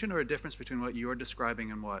distinction or a difference between what you're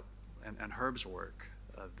describing and Herb's work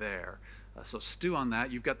there? So stew on that.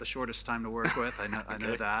 You've got the shortest time to work with. I know, okay. I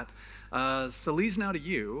know that. So Lee's now to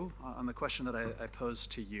you on the question that I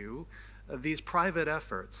posed to you. These private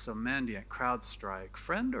efforts, so Mandiant, CrowdStrike,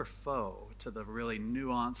 friend or foe to the really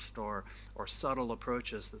nuanced or subtle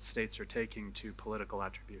approaches that states are taking to political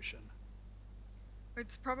attribution?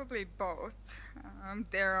 It's probably both.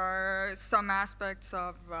 There are some aspects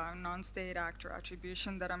of non-state actor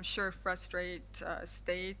attribution that I'm sure frustrate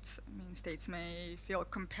states. I mean, states may feel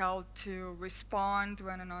compelled to respond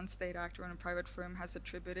when a non-state actor in a private firm has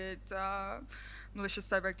attributed malicious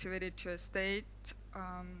cyber activity to a state.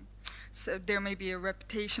 So there may be a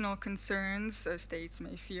reputational concerns. States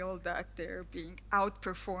may feel that they're being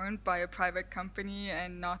outperformed by a private company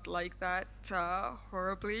and not like that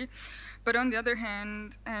horribly. But on the other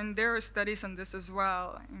hand, and there are studies on this as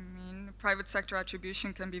well, I mean, private sector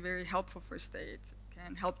attribution can be very helpful for states. It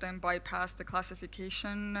can help them bypass the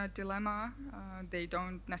classification dilemma. They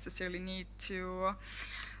don't necessarily need to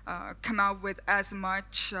come out with as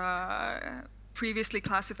much previously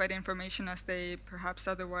classified information as they perhaps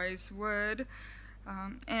otherwise would.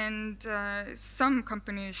 Some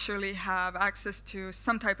companies surely have access to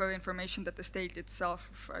some type of information that the state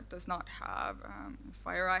itself does not have.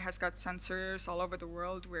 FireEye has got sensors all over the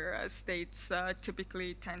world, whereas states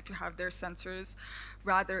typically tend to have their sensors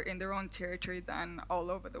rather in their own territory than all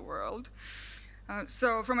over the world.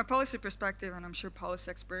 So from a policy perspective, and I'm sure policy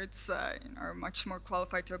experts are much more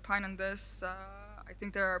qualified to opine on this, I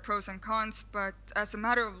think there are pros and cons, but as a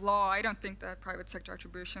matter of law, I don't think that private sector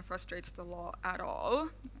attribution frustrates the law at all.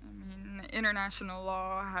 I mean, international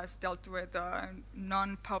law has dealt with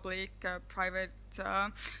non-public, private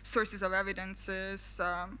sources of evidences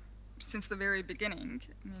since the very beginning.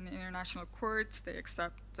 I mean, international courts, they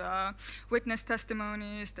accept witness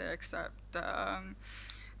testimonies, they accept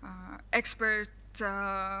expert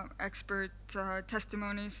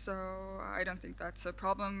testimonies, so I don't think that's a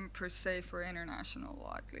problem per se for international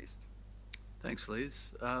law, at least. Thanks,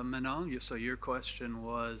 Lise. Manon, so your question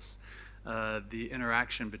was the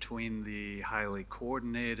interaction between the highly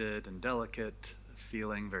coordinated and delicate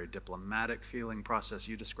feeling, very diplomatic feeling process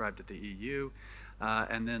you described at the EU,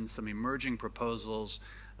 and then some emerging proposals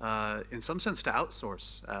in some sense to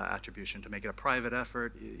outsource attribution, to make it a private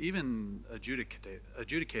effort, even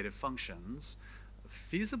adjudicative functions.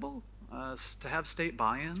 Feasible to have state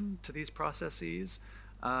buy-in to these processes?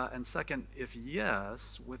 And second, if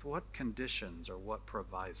yes, with what conditions or what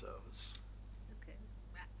provisos? Okay.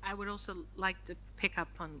 I would also like to pick up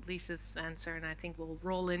on Lisa's answer, and I think we'll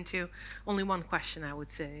roll into only one question, I would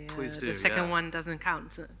say. Please do, the second yeah. one doesn't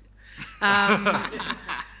count.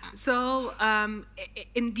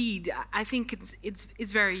 Indeed, I think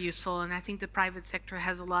it's very useful, and I think the private sector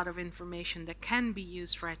has a lot of information that can be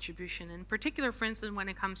used for attribution. In particular, for instance, when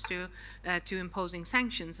it comes to imposing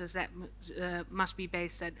sanctions, as that must be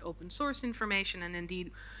based at open source information, and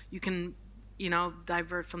indeed you can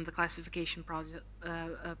divert from the classification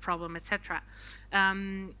problem, etc.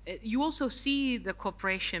 You also see the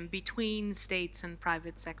cooperation between states and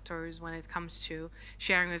private sectors when it comes to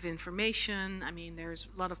sharing of information. I mean, there's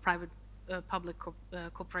a lot of private public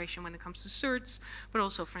cooperation when it comes to certs, but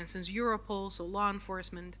also, for instance, Europol, so law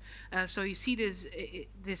enforcement. So you see this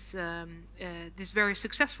very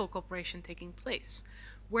successful cooperation taking place.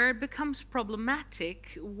 Where it becomes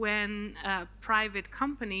problematic when private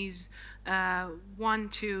companies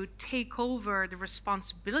want to take over the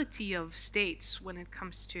responsibility of states when it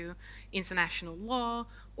comes to international law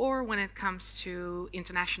or when it comes to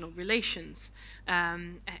international relations.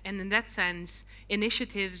 And in that sense,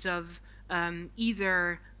 initiatives of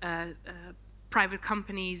either private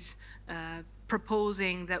companies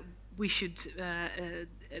proposing that we should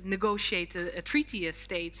negotiate a treaty as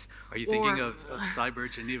states. Are you thinking of Cyber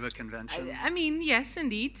Geneva Convention? I mean, yes,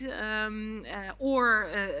 indeed. Or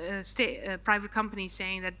private companies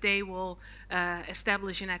saying that they will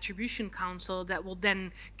establish an attribution council that will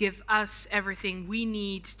then give us everything we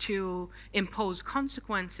need to impose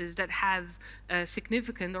consequences that have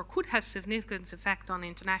significant or could have significant effect on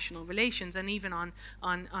international relations and even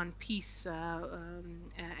on peace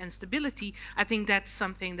and stability. I think that's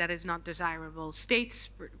something that is not desirable. States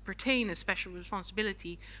pertain a special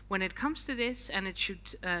responsibility when it comes to this, and it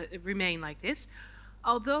should remain like this.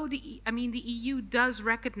 Although the EU does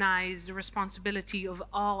recognize the responsibility of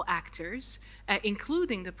all actors,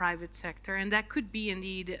 including the private sector, and that could be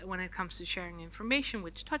indeed when it comes to sharing information,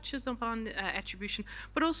 which touches upon attribution,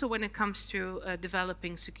 but also when it comes to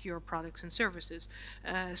developing secure products and services.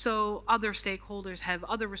 So other stakeholders have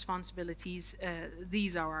other responsibilities.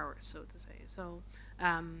 These are ours, so to say. So.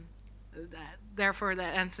 Therefore,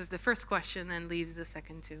 that answers the first question and leaves the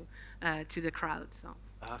second to the crowd. So.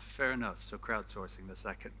 Fair enough. So crowdsourcing the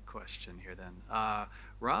second question here then.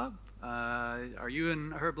 Rob, are you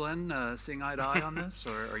and Herb Lynn seeing eye to eye on this,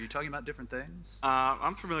 or are you talking about different things?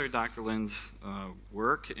 I'm familiar with Dr. Lynn's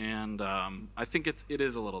work, and I think it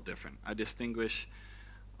is a little different. I distinguish,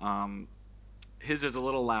 his is a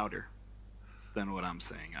little louder than what I'm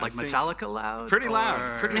saying. Like Metallica loud? Pretty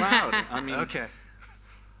loud, pretty loud. I mean, okay.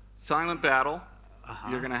 Silent battle,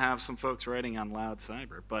 you're going to have some folks writing on loud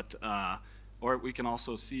cyber, but or we can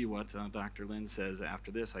also see what Dr. Lynn says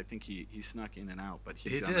after this. I think he snuck in and out, but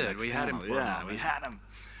he's on the next We had him panel. for a Yeah, moment. we had him.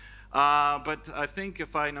 But I think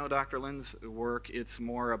if I know Dr. Lin's work, it's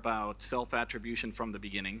more about self-attribution from the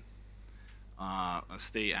beginning. A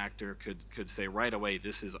state actor could say right away,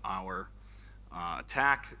 this is our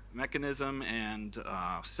attack mechanism, and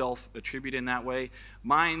self-attribute in that way.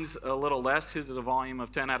 Mine's a little less. His is a volume of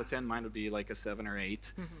 10 out of 10. Mine would be like a 7 or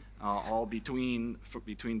 8, all between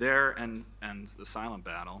there and the silent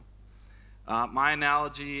battle. My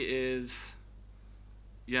analogy is,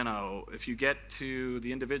 you know, if you get to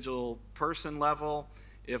the individual person level,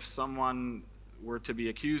 if someone were to be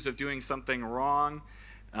accused of doing something wrong,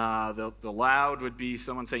 the loud would be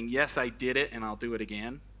someone saying, yes, I did it, and I'll do it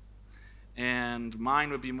again. And mine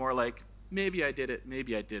would be more like, maybe I did it,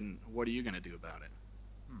 maybe I didn't. What are you going to do about it?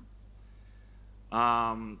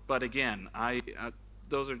 But again,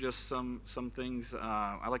 those are just some things.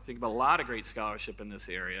 I like to think about a lot of great scholarship in this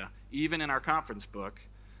area. Even in our conference book,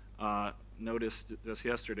 noticed just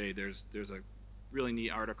yesterday, there's a really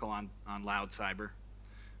neat article on loud cyber.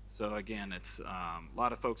 So again, it's a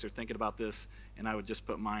lot of folks are thinking about this, and I would just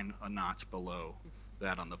put mine a notch below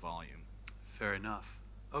that on the volume. Fair enough.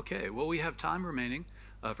 Okay, well, we have time remaining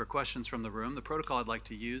for questions from the room. The protocol I'd like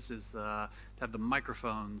to use is to have the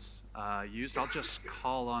microphones used. I'll just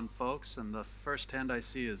call on folks, and the first hand I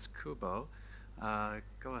see is Kubo.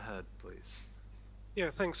 Go ahead, please. Yeah,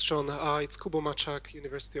 thanks, Sean. It's Kubo Machak,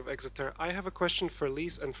 University of Exeter. I have a question for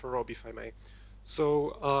Lise and for Rob, if I may.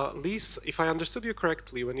 So, Lise, if I understood you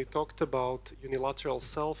correctly, when you talked about unilateral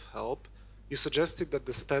self-help, you suggested that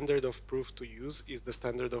the standard of proof to use is the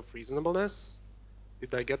standard of reasonableness.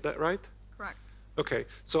 Did I get that right? Correct. Okay,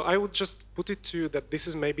 so I would just put it to you that this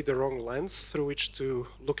is maybe the wrong lens through which to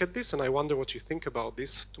look at this, and I wonder what you think about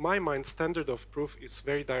this. To my mind, standard of proof is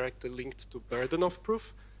very directly linked to burden of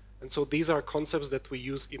proof, and so these are concepts that we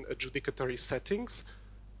use in adjudicatory settings,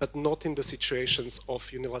 but not in the situations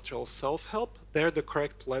of unilateral self-help. There, the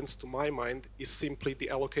correct lens, to my mind, is simply the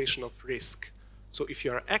allocation of risk. So if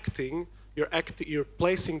you are acting, you're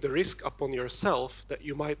placing the risk upon yourself that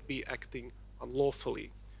you might be acting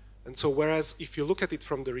unlawfully. And so whereas if you look at it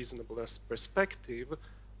from the reasonableness perspective,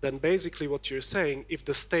 then basically what you're saying, if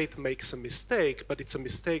the state makes a mistake, but it's a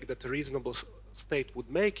mistake that a reasonable state would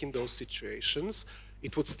make in those situations,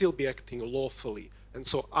 it would still be acting lawfully. And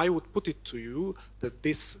so I would put it to you that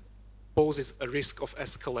this poses a risk of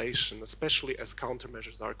escalation, especially as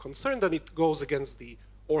countermeasures are concerned, and it goes against the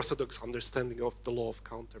orthodox understanding of the law of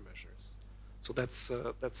countermeasures. So that's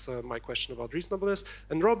my question about reasonableness.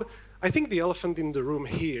 And Rob, I think the elephant in the room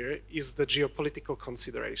here is the geopolitical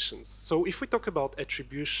considerations. So if we talk about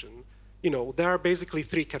attribution, you know, there are basically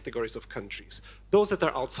 3 categories of countries. Those that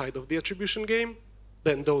are outside of the attribution game,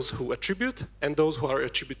 then those who attribute, and those who are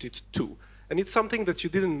attributed to. And it's something that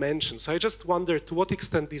you didn't mention. So I just wonder to what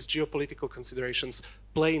extent these geopolitical considerations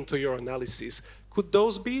play into your analysis. Could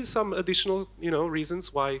those be some additional, you know,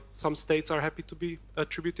 reasons why some states are happy to be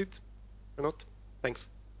attributed? Or not? Thanks.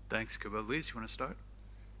 Thanks, Kubo. Lise, you want to start?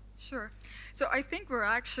 Sure. So I think we're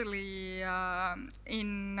actually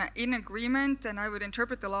in agreement, and I would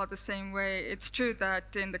interpret the law the same way. It's true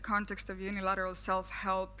that in the context of unilateral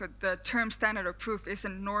self-help, the term standard of proof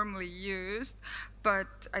isn't normally used,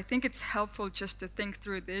 but I think it's helpful just to think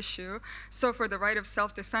through the issue. So for the right of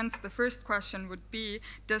self-defense, the first question would be,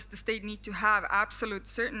 does the state need to have absolute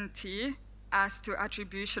certainty as to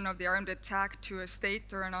attribution of the armed attack to a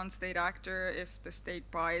state or a non-state actor if the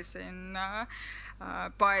state buys into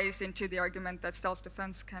the argument that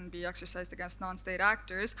self-defense can be exercised against non-state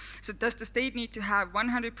actors? So does the state need to have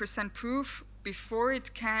 100% proof before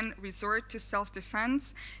it can resort to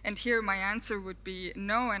self-defense? And here my answer would be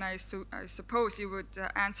no, and I suppose you would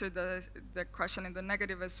answer the question in the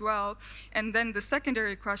negative as well. And then the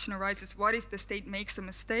secondary question arises, what if the state makes a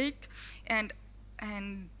mistake? And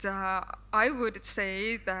I would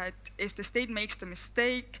say that if the state makes the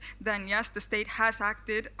mistake, then yes, the state has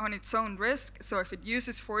acted on its own risk. So if it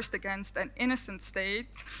uses force against an innocent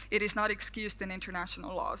state, it is not excused in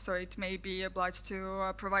international law. So it may be obliged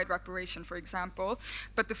to provide reparation, for example.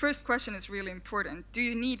 But the first question is really important. Do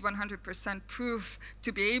you need 100% proof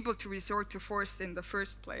to be able to resort to force in the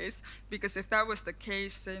first place? Because if that was the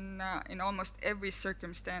case in almost every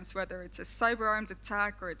circumstance, whether it's a cyber-armed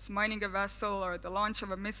attack or it's mining a vessel or the launch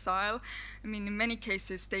of a missile, I mean, in many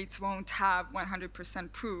cases, states won't have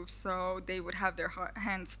 100% proof, so they would have their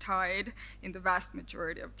hands tied in the vast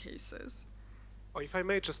majority of cases. Oh, if I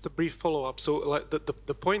may, just a brief follow-up. So like,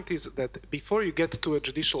 the point is that before you get to a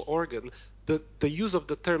judicial organ, the use of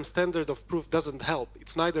the term standard of proof doesn't help.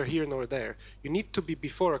 It's neither here nor there. You need to be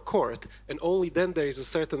before a court, and only then there is a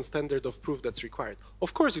certain standard of proof that's required.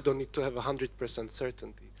 Of course, you don't need to have 100%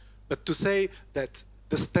 certainty. But to say that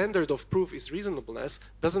the standard of proof is reasonableness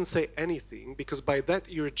doesn't say anything, because by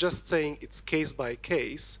that you're just saying it's case by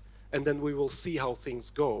case, and then we will see how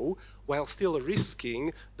things go, while still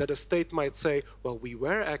risking that a state might say, well, we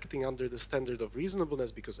were acting under the standard of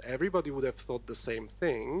reasonableness because everybody would have thought the same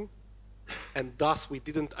thing, and thus we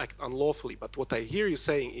didn't act unlawfully. But what I hear you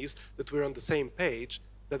saying is that we're on the same page,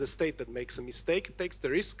 that a state that makes a mistake takes the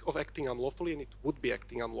risk of acting unlawfully, and it would be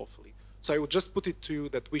acting unlawfully. So I would just put it to you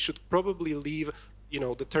that we should probably leave,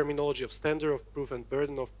 the terminology of standard of proof and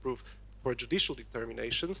burden of proof for judicial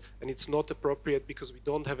determinations, and it's not appropriate because we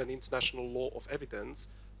don't have an international law of evidence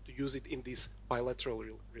to use it in these bilateral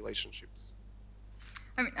relationships.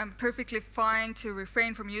 I mean, I'm perfectly fine to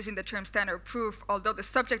refrain from using the term standard of proof, although the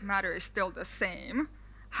subject matter is still the same.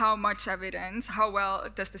 How much evidence, how well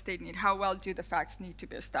does the state need, how well do the facts need to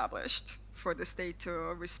be established for the state to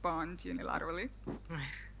respond unilaterally?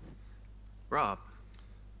 Rob.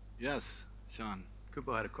 Yes, Sean.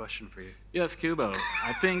 Kubo had a question for you. Yes, Kubo.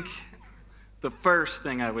 I think the first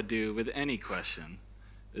thing I would do with any question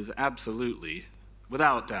is absolutely,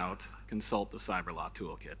 without doubt, consult the Cyber Law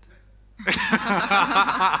Toolkit.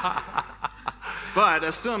 But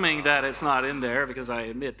assuming that it's not in there, because I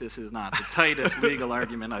admit this is not the tightest legal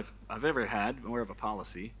argument I've ever had, more of a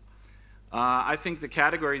policy, I think the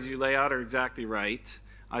categories you lay out are exactly right.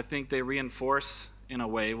 I think they reinforce, in a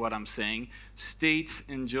way, what I'm saying. States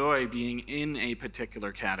enjoy being in a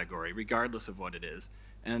particular category, regardless of what it is.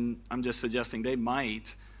 And I'm just suggesting they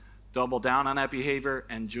might double down on that behavior,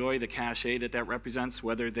 enjoy the cachet that that represents,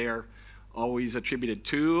 whether they're always attributed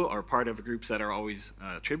to or part of groups that are always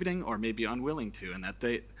attributing or maybe unwilling to, and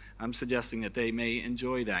that I'm suggesting that they may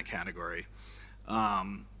enjoy that category.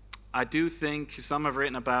 I do think some have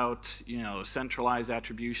written about, a centralized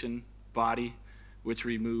attribution body, which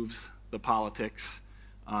removes the politics,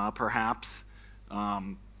 perhaps,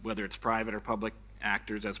 whether it's private or public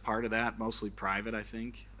actors as part of that, mostly private, I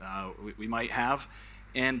think, we might have,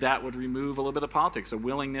 and that would remove a little bit of politics, a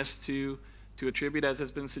willingness to attribute, as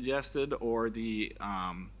has been suggested, or the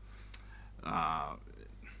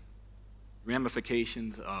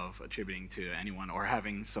ramifications of attributing to anyone or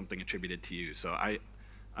having something attributed to you. So I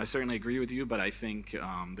certainly agree with you, but I think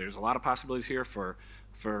there's a lot of possibilities here for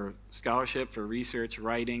scholarship, for research,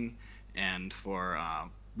 writing, and for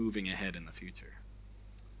moving ahead in the future.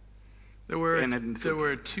 There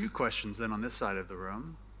were two questions then on this side of the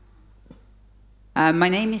room. My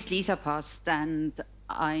name is Lisa Past, and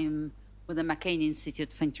I'm with the McCain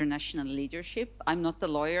Institute for International Leadership. I'm not a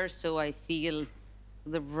lawyer, so I feel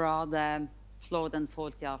the rather flawed and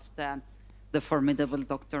faulty after the formidable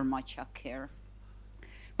Dr. Machak here.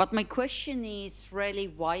 But my question is really,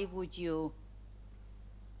 why would you,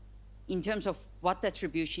 in terms of what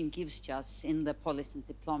attribution gives to us in the policy and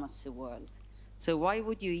diplomacy world, so why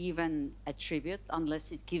would you even attribute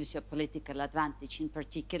unless it gives you a political advantage, in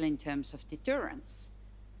particular in terms of deterrence,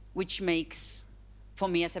 which makes, for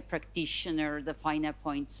me as a practitioner, the finer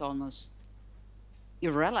points almost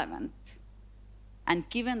irrelevant. And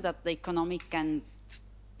given that the economic and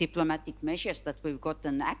diplomatic measures that we've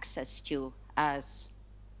gotten access to as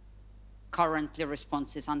currently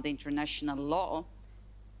responses under international law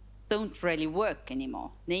don't really work anymore.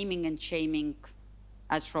 Naming and shaming,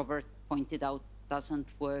 as Robert pointed out, doesn't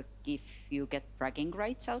work if you get bragging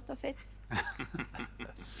rights out of it.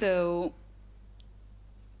 So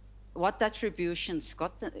what attributions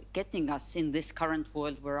getting us in this current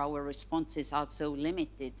world where our responses are so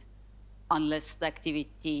limited, unless the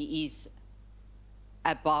activity is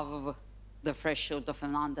above the threshold of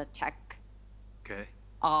an armed attack,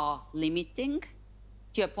 are limiting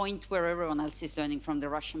to a point where everyone else is learning from the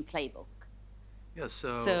Russian playbook? Yes.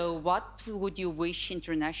 So what would you wish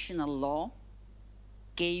international law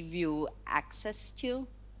gave you access to,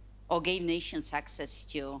 or gave nations access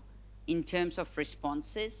to, in terms of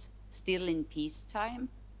responses, still in peacetime,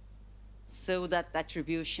 so that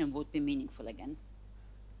attribution would be meaningful again?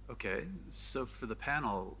 Okay, so for the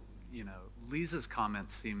panel, Lisa's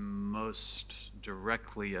comments seem most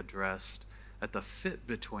directly addressed at the fit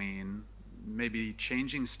between maybe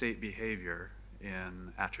changing state behavior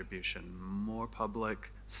in attribution, more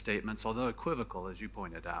public statements, although equivocal, as you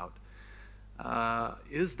pointed out.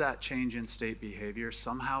 Is that change in state behavior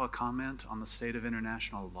somehow a comment on the state of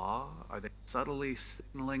international law? Are they subtly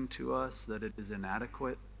signaling to us that it is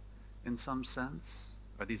inadequate in some sense?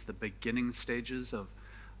 Are these the beginning stages of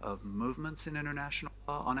movements in international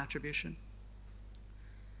law on attribution?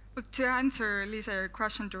 Well, to answer, Lisa, your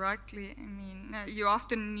question directly, I mean, you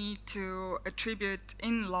often need to attribute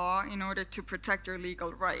in law in order to protect your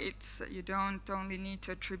legal rights. You don't only need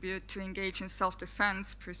to attribute to engage in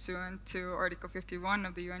self-defense pursuant to Article 51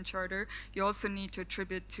 of the UN Charter. You also need to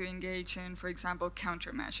attribute to engage in, for example,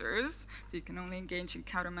 countermeasures. So you can only engage in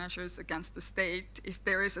countermeasures against the state if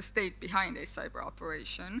there is a state behind a cyber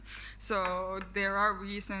operation. So there are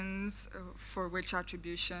reasons for which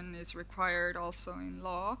attribution is required also in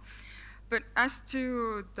law. But as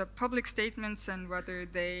to the public statements and whether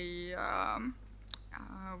they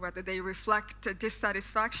reflect a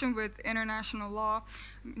dissatisfaction with international law,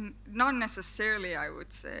 not necessarily, I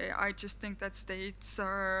would say. I just think that states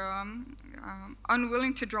are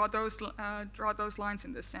unwilling to draw those lines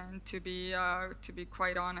in the sand, to be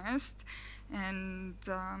quite honest, and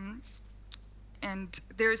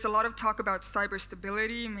there is a lot of talk about cyber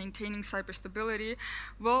stability, maintaining cyber stability.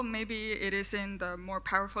 Well, maybe it is in the more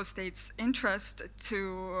powerful states' interest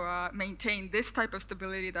to maintain this type of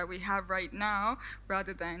stability that we have right now,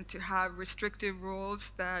 rather than to have restrictive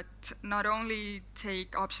rules that not only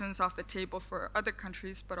take options off the table for other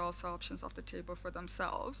countries, but also options off the table for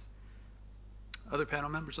themselves. Other panel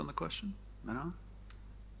members on the question? Manon?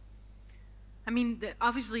 I mean,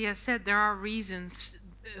 obviously, as said, there are reasons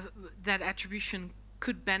that attribution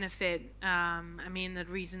could benefit. I mean, the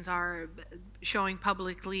reasons are showing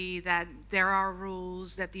publicly that there are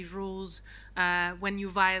rules, that these rules, when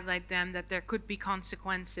you violate them, that there could be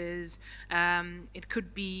consequences. It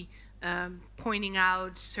could be pointing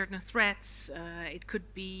out certain threats. It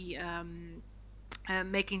could be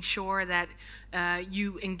making sure that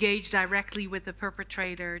you engage directly with the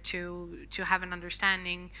perpetrator to have an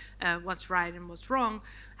understanding what's right and what's wrong.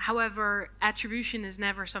 However, attribution is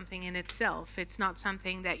never something in itself. It's not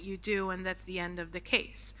something that you do and that's the end of the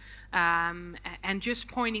case. And just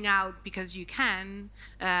pointing out because you can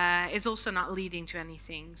is also not leading to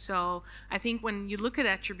anything. So I think when you look at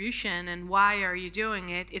attribution and why are you doing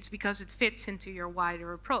it, it's because it fits into your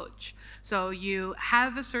wider approach. So you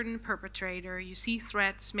have a certain perpetrator, you see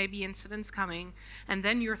threats, maybe incidents coming, and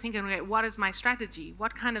then you're thinking, okay, what is my strategy?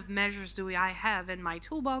 What kind of measures do I have in my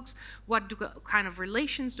toolbox? What kind of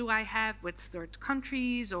relations do I have with third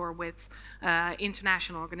countries or with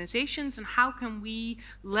international organizations? And how can we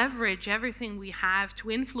leverage everything we have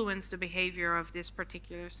to influence the behavior of this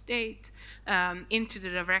particular state into the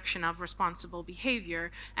direction of responsible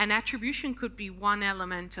behavior? And attribution could be one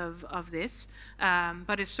element of this,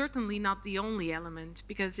 but it's certainly not the only element,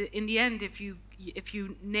 because in the end, if you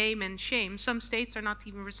name and shame, some states are not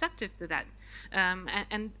even receptive to that.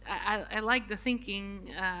 And I like the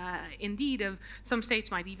thinking, indeed, of some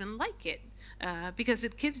states might even like it, because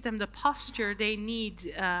it gives them the posture they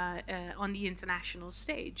need on the international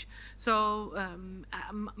stage. So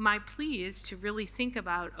my plea is to really think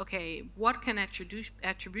about, okay, what can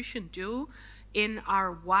attribution do in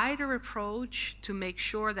our wider approach to make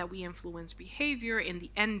sure that we influence behavior in the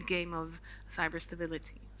end game of cyber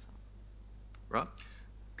stability. So. Rob?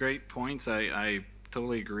 Great points. I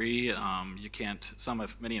totally agree. You can't,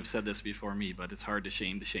 many have said this before me, but it's hard to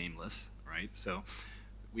shame the shameless, right? So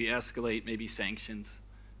we escalate maybe sanctions,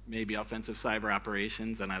 maybe offensive cyber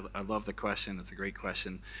operations, and I love the question. It's a great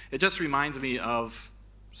question. It just reminds me of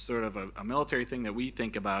sort of a military thing that we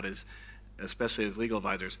think about, is, especially as legal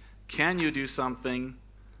advisors, can you do something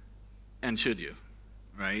and should you,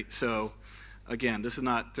 right? So again, this is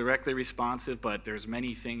not directly responsive, but there's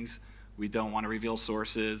many things. We don't want to reveal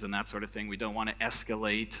sources and that sort of thing. We don't want to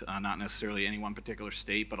escalate, not necessarily any one particular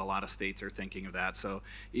state, but a lot of states are thinking of that. So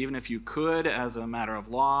even if you could, as a matter of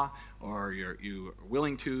law, or you're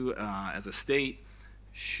willing to as a state,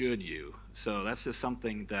 should you? So that's just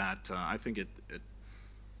something that I think it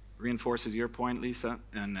reinforces your point, Lisa,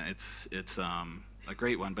 and it's a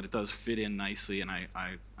great one, but it does fit in nicely, and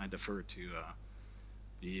I defer to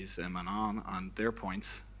Bees and Manon on their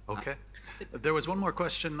points. Okay. There was one more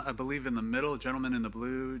question, I believe, in the middle, gentleman in the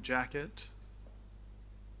blue jacket.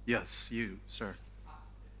 Yes, you, sir.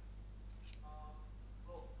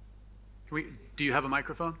 Do you have a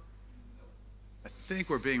microphone? I think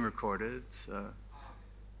we're being recorded. So.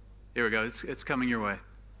 Here we go. It's coming your way.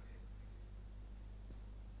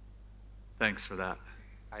 Thanks for that.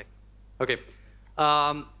 Hi. Okay.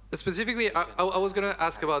 Specifically, I was going to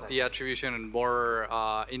ask about the attribution and more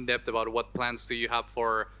in depth about what plans do you have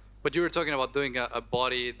for, but you were talking about doing a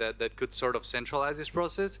body that could sort of centralize this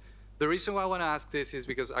process. The reason why I want to ask this is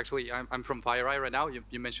because actually I'm from FireEye right now.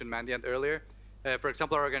 You mentioned Mandiant earlier. For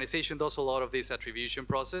example, our organization does a lot of this attribution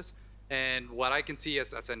process. And what I can see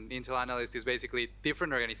as an Intel analyst is basically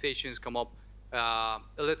different organizations come up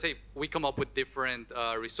let's say we come up with different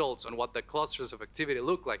results on what the clusters of activity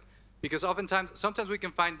look like. Because sometimes we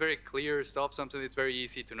can find very clear stuff, sometimes it's very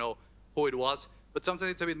easy to know who it was, but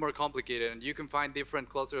sometimes it's a bit more complicated, and you can find different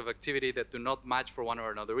clusters of activity that do not match for one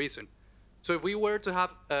or another reason. So if we were to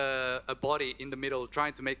have a body in the middle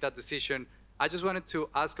trying to make that decision, I just wanted to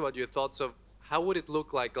ask about your thoughts of how would it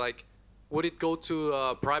look like? Like, would it go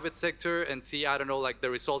to private sector and see, I don't know, like the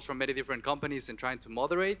results from many different companies and trying to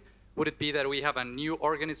moderate? Would it be that we have a new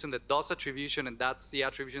organism that does attribution and that's the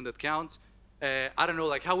attribution that counts? I don't know,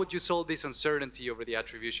 like how would you solve this uncertainty over the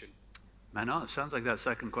attribution? Manon, it sounds like that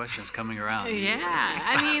second question is coming around. Yeah,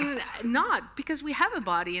 I mean, not, because we have a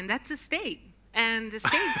body and that's a state. And the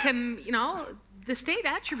state can, you know, the state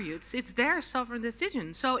attributes, it's their sovereign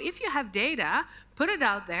decision. So if you have data, put it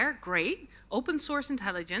out there, great. Open source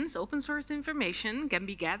intelligence, open source information can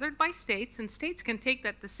be gathered by states, and states can take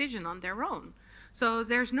that decision on their own. So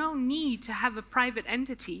there's no need to have a private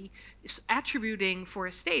entity attributing for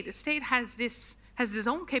a state. A state has its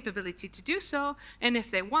own capability to do so, and if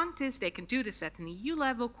they want this, they can do this at an EU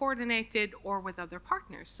level, coordinated, or with other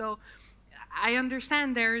partners. So I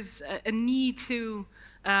understand there's a need to,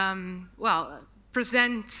 well,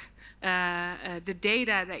 present the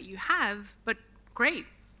data that you have, but great,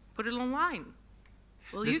 put it online.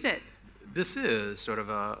 We'll use it. This is sort of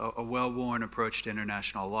a well-worn approach to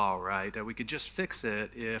international law, right? We could just fix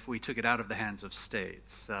it if we took it out of the hands of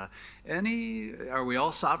states. Are we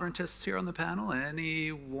all sovereigntists here on the panel?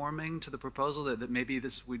 Any warming to the proposal that maybe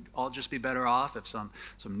we'd all just be better off if some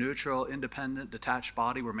neutral, independent, detached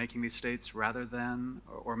body were making these states rather than,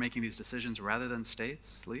 or making these decisions rather than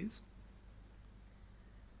states? Lise?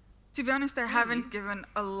 To be honest, I haven't given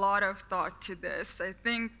a lot of thought to this. I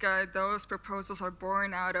think those proposals are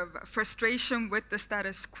born out of frustration with the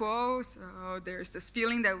status quo. So there's this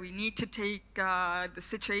feeling that we need to take the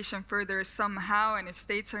situation further somehow, and if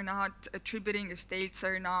states are not attributing, if states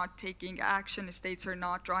are not taking action, if states are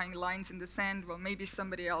not drawing lines in the sand, well, maybe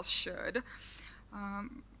somebody else should.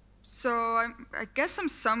 So I guess I'm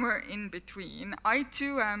somewhere in between. I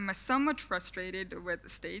too am somewhat frustrated with the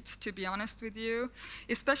states, to be honest with you,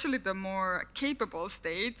 especially the more capable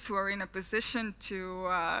states who are in a position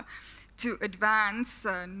to advance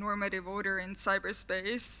normative order in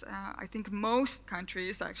cyberspace. I think most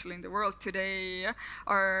countries actually in the world today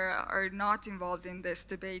are not involved in this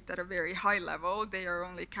debate at a very high level. They are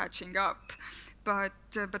only catching up. But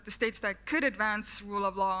the states that could advance rule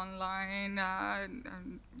of law online,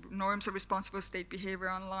 norms of responsible state behavior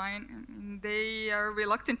online, they are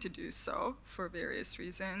reluctant to do so for various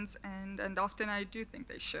reasons, and often I do think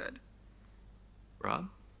they should. Rob?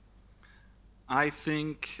 I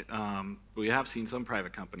think we have seen some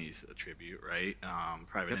private companies attribute, right?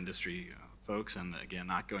 Private industry folks, and again,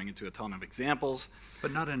 not going into a ton of examples.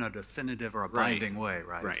 But not in a definitive or a binding way,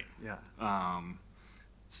 right? Right. Yeah.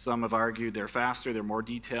 Some have argued they're faster, they're more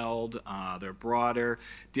detailed, they're broader,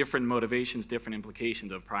 different motivations, different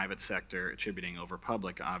implications of private sector attributing over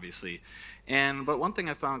public, obviously. But one thing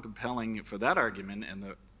I found compelling for that argument, and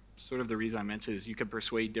the reason I mentioned, is you can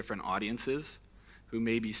persuade different audiences who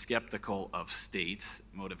may be skeptical of states'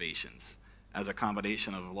 motivations as a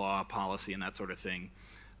combination of law, policy, and that sort of thing.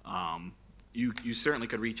 You certainly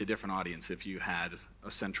could reach a different audience if you had a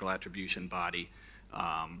central attribution body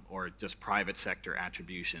or just private sector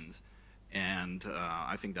attributions, and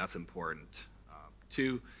I think that's important.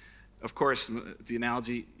 Two, of course, the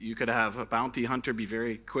analogy, you could have a bounty hunter be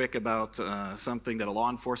very quick about something that a law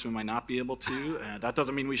enforcement might not be able to. That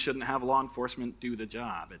doesn't mean we shouldn't have law enforcement do the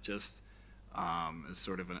job. It just is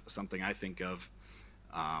sort of something I think of.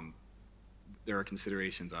 There are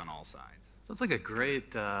considerations on all sides. Sounds like a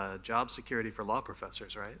great job security for law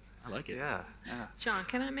professors, right? I like it. Yeah. John,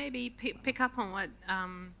 can I maybe pick up on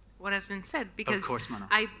what has been said? Because of course, Mano.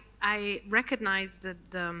 I recognize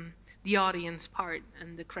the audience part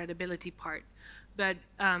and the credibility part, but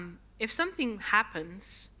if something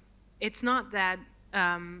happens, it's not that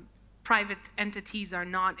private entities are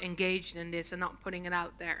not engaged in this and not putting it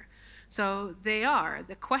out there. So they are.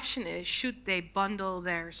 The question is, should they bundle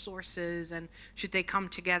their sources, and should they come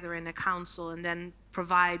together in a council and then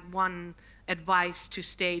provide one advice to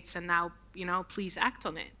states and now, please act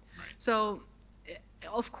on it? Right. So,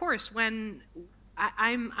 of course, when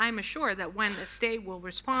I'm assured that when a state will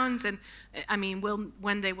respond, and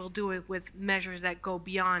when they will do it with measures that go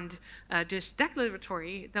beyond just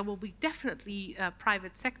declaratory, there will be definitely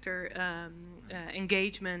private sector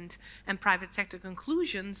engagement and private sector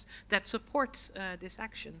conclusions that support this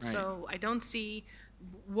action. Right. So I don't see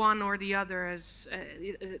one or the other as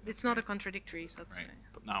it's not a contradictory, so to say.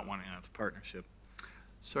 But not one, it's a partnership.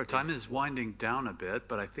 So our time is winding down a bit,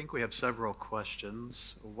 but I think we have several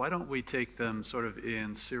questions. Why don't we take them sort of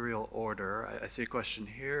in serial order? I see a question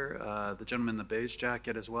here, the gentleman in the beige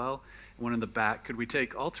jacket as well, and one in the back. Could we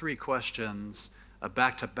take all three questions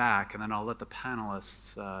back to back, and then I'll let the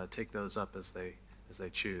panelists take those up as they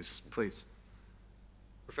choose. Please.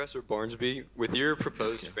 Professor Barnsby, with your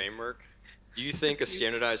proposed framework, do you think a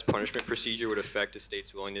standardized punishment procedure would affect a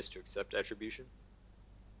state's willingness to accept attribution?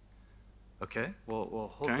 Okay, we'll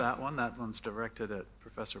hold that one. That one's directed at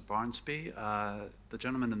Professor Barnsby. The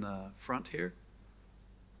gentleman in the front here.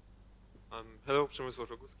 Hello, Przemysław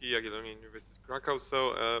Roguski, Jagiellonian University of Krakow.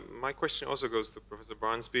 So my question also goes to Professor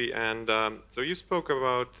Barnsby. And so you spoke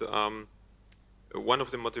about one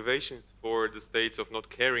of the motivations for the states of not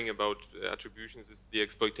caring about attributions is the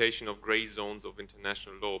exploitation of gray zones of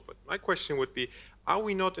international law. But my question would be, are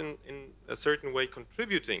we not in a certain way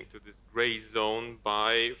contributing to this gray zone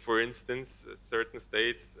by, for instance, certain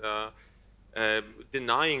states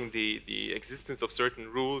denying the existence of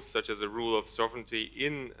certain rules, such as a rule of sovereignty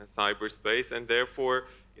in cyberspace, and therefore,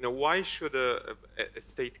 why should a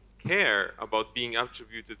state care about being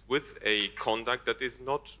attributed with a conduct that is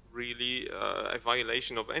not really a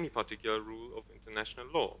violation of any particular rule of international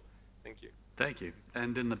law? Thank you. Thank you.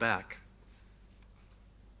 And in the back.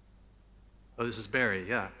 Oh, this is Barry.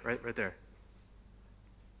 Yeah, right there.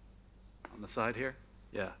 On the side here?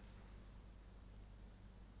 Yeah.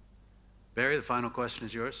 Barry, the final question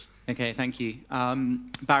is yours. Okay, thank you.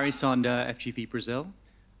 Barry Sander, FGV Brazil.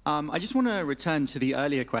 I just want to return to the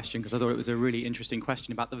earlier question because I thought it was a really interesting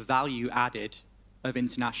question about the value added of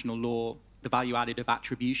international law, the value added of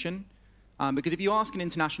attribution. Because if you ask an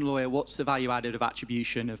international lawyer what's the value added of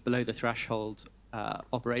attribution of below the threshold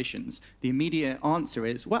operations, the immediate answer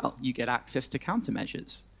is, well, you get access to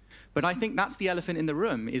countermeasures. But I think that's the elephant in the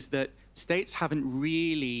room, is that states haven't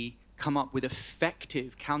really come up with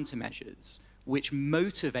effective countermeasures which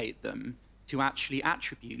motivate them to actually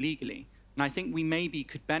attribute legally. And I think we maybe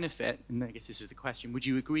could benefit, and I guess this is the question, would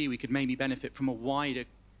you agree we could maybe benefit from a wider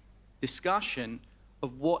discussion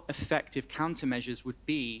of what effective countermeasures would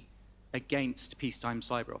be against peacetime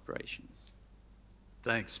cyber operations?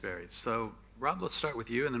 Thanks, Barry. So, Rob, let's start with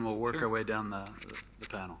you, and then we'll work our way down the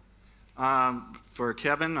panel. For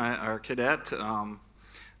Kevin, our cadet,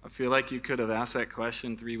 I feel like you could have asked that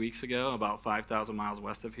question 3 weeks ago, about 5,000 miles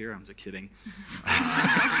west of here. I'm just kidding.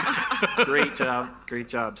 Great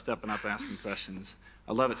job stepping up, asking questions.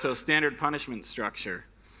 I love it. So standard punishment structure.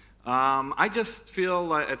 I just feel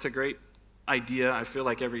like it's a great idea. I feel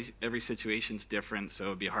like every situation's different, so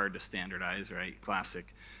it'd be hard to standardize, right? Classic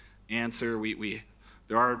answer.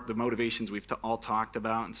 There are the motivations we've all talked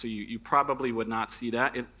about, and so you probably would not see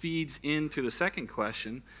that. It feeds into the second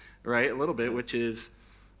question, right, a little bit, which is,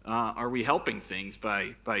 are we helping things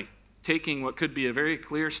by taking what could be a very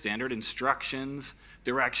clear standard, instructions,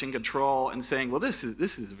 direction, control, and saying, well, this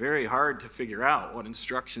is very hard to figure out what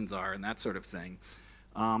instructions are and that sort of thing.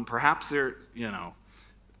 Perhaps they're,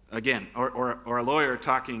 again, or a lawyer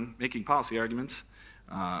making policy arguments,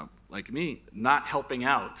 like me, not helping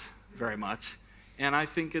out very much. And I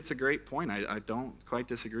think it's a great point. I don't quite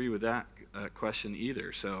disagree with that question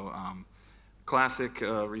either. So classic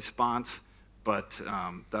response. But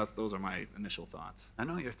those are my initial thoughts. I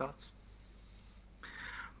know your thoughts.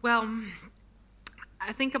 Well,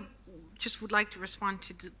 I think I just would like to respond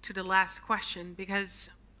to the last question,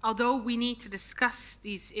 because although we need to discuss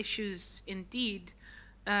these issues indeed,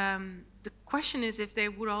 the question is if they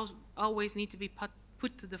would always need to be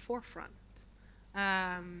put to the forefront.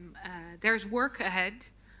 There's work ahead.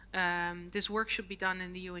 This work should be done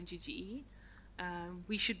in the UNGGE.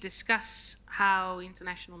 We should discuss how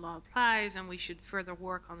international law applies, and we should further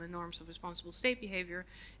work on the norms of responsible state behavior,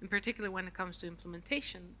 in particular when it comes to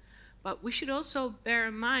implementation. But we should also bear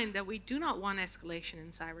in mind that we do not want escalation in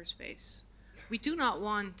cyberspace. We do not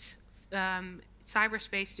want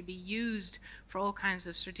cyberspace to be used for all kinds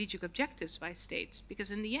of strategic objectives by states, because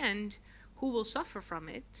in the end, who will suffer from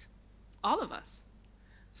it? All of us.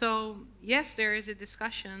 So yes, there is a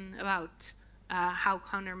discussion about how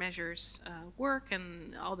countermeasures work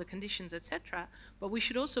and all the conditions, etc. But we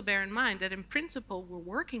should also bear in mind that in principle we're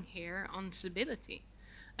working here on stability.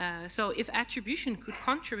 So if attribution could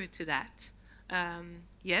contribute to that,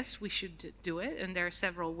 yes, we should do it, and there are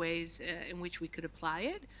several ways in which we could apply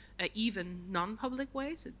it, even non-public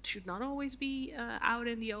ways. It should not always be out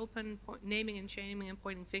in the open, naming and shaming and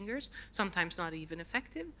pointing fingers, sometimes not even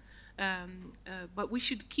effective. But we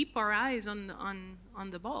should keep our eyes on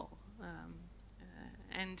the ball.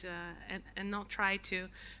 And not try to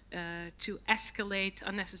escalate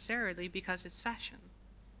unnecessarily because it's fashion.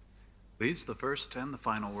 Please, the first and the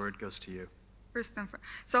final word goes to you.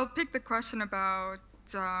 So I'll pick the question about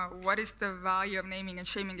what is the value of naming and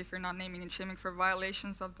shaming if you're not naming and shaming for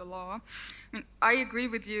violations of the law. I mean, I agree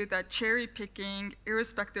with you that cherry picking,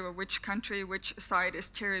 irrespective of which country, which side is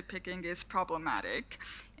cherry picking, is problematic.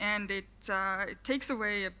 And it takes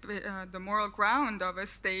away the moral ground of a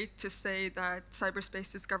state to say that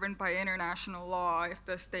cyberspace is governed by international law if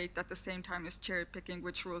the state at the same time is cherry picking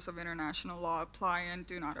which rules of international law apply and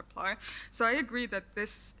do not apply. So I agree that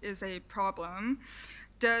this is a problem.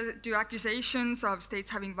 Do accusations of states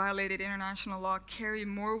having violated international law carry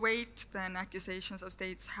more weight than accusations of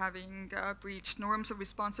states having breached norms of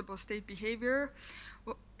responsible state behavior?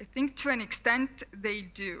 Well, I think to an extent they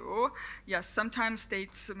do. Yes, sometimes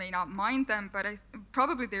states may not mind them, but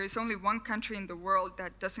probably there is only one country in the world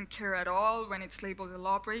that doesn't care at all when it's labeled a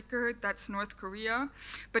lawbreaker. That's North Korea.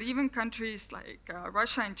 But even countries like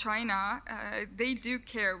Russia and China, they do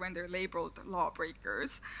care when they're labeled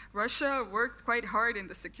lawbreakers. Russia worked quite hard in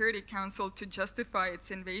the Security Council to justify its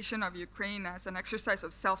invasion of Ukraine as an exercise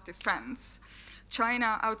of self-defense.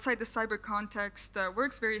 China, outside the cyber context,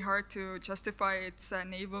 works very hard to justify its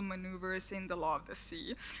naval maneuvers in the law of the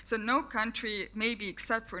sea. So no country, maybe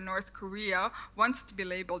except for North Korea, wants to be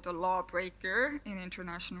labeled a lawbreaker in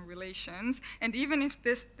international relations. And even if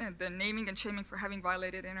this, the naming and shaming for having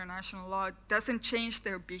violated international law doesn't change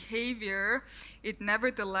their behavior, it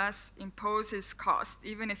nevertheless imposes cost.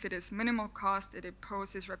 Even if it is minimal cost, it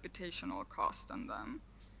imposes reputational cost on them.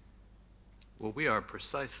 Well, we are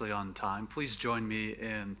precisely on time. Please join me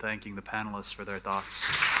in thanking the panelists for their thoughts.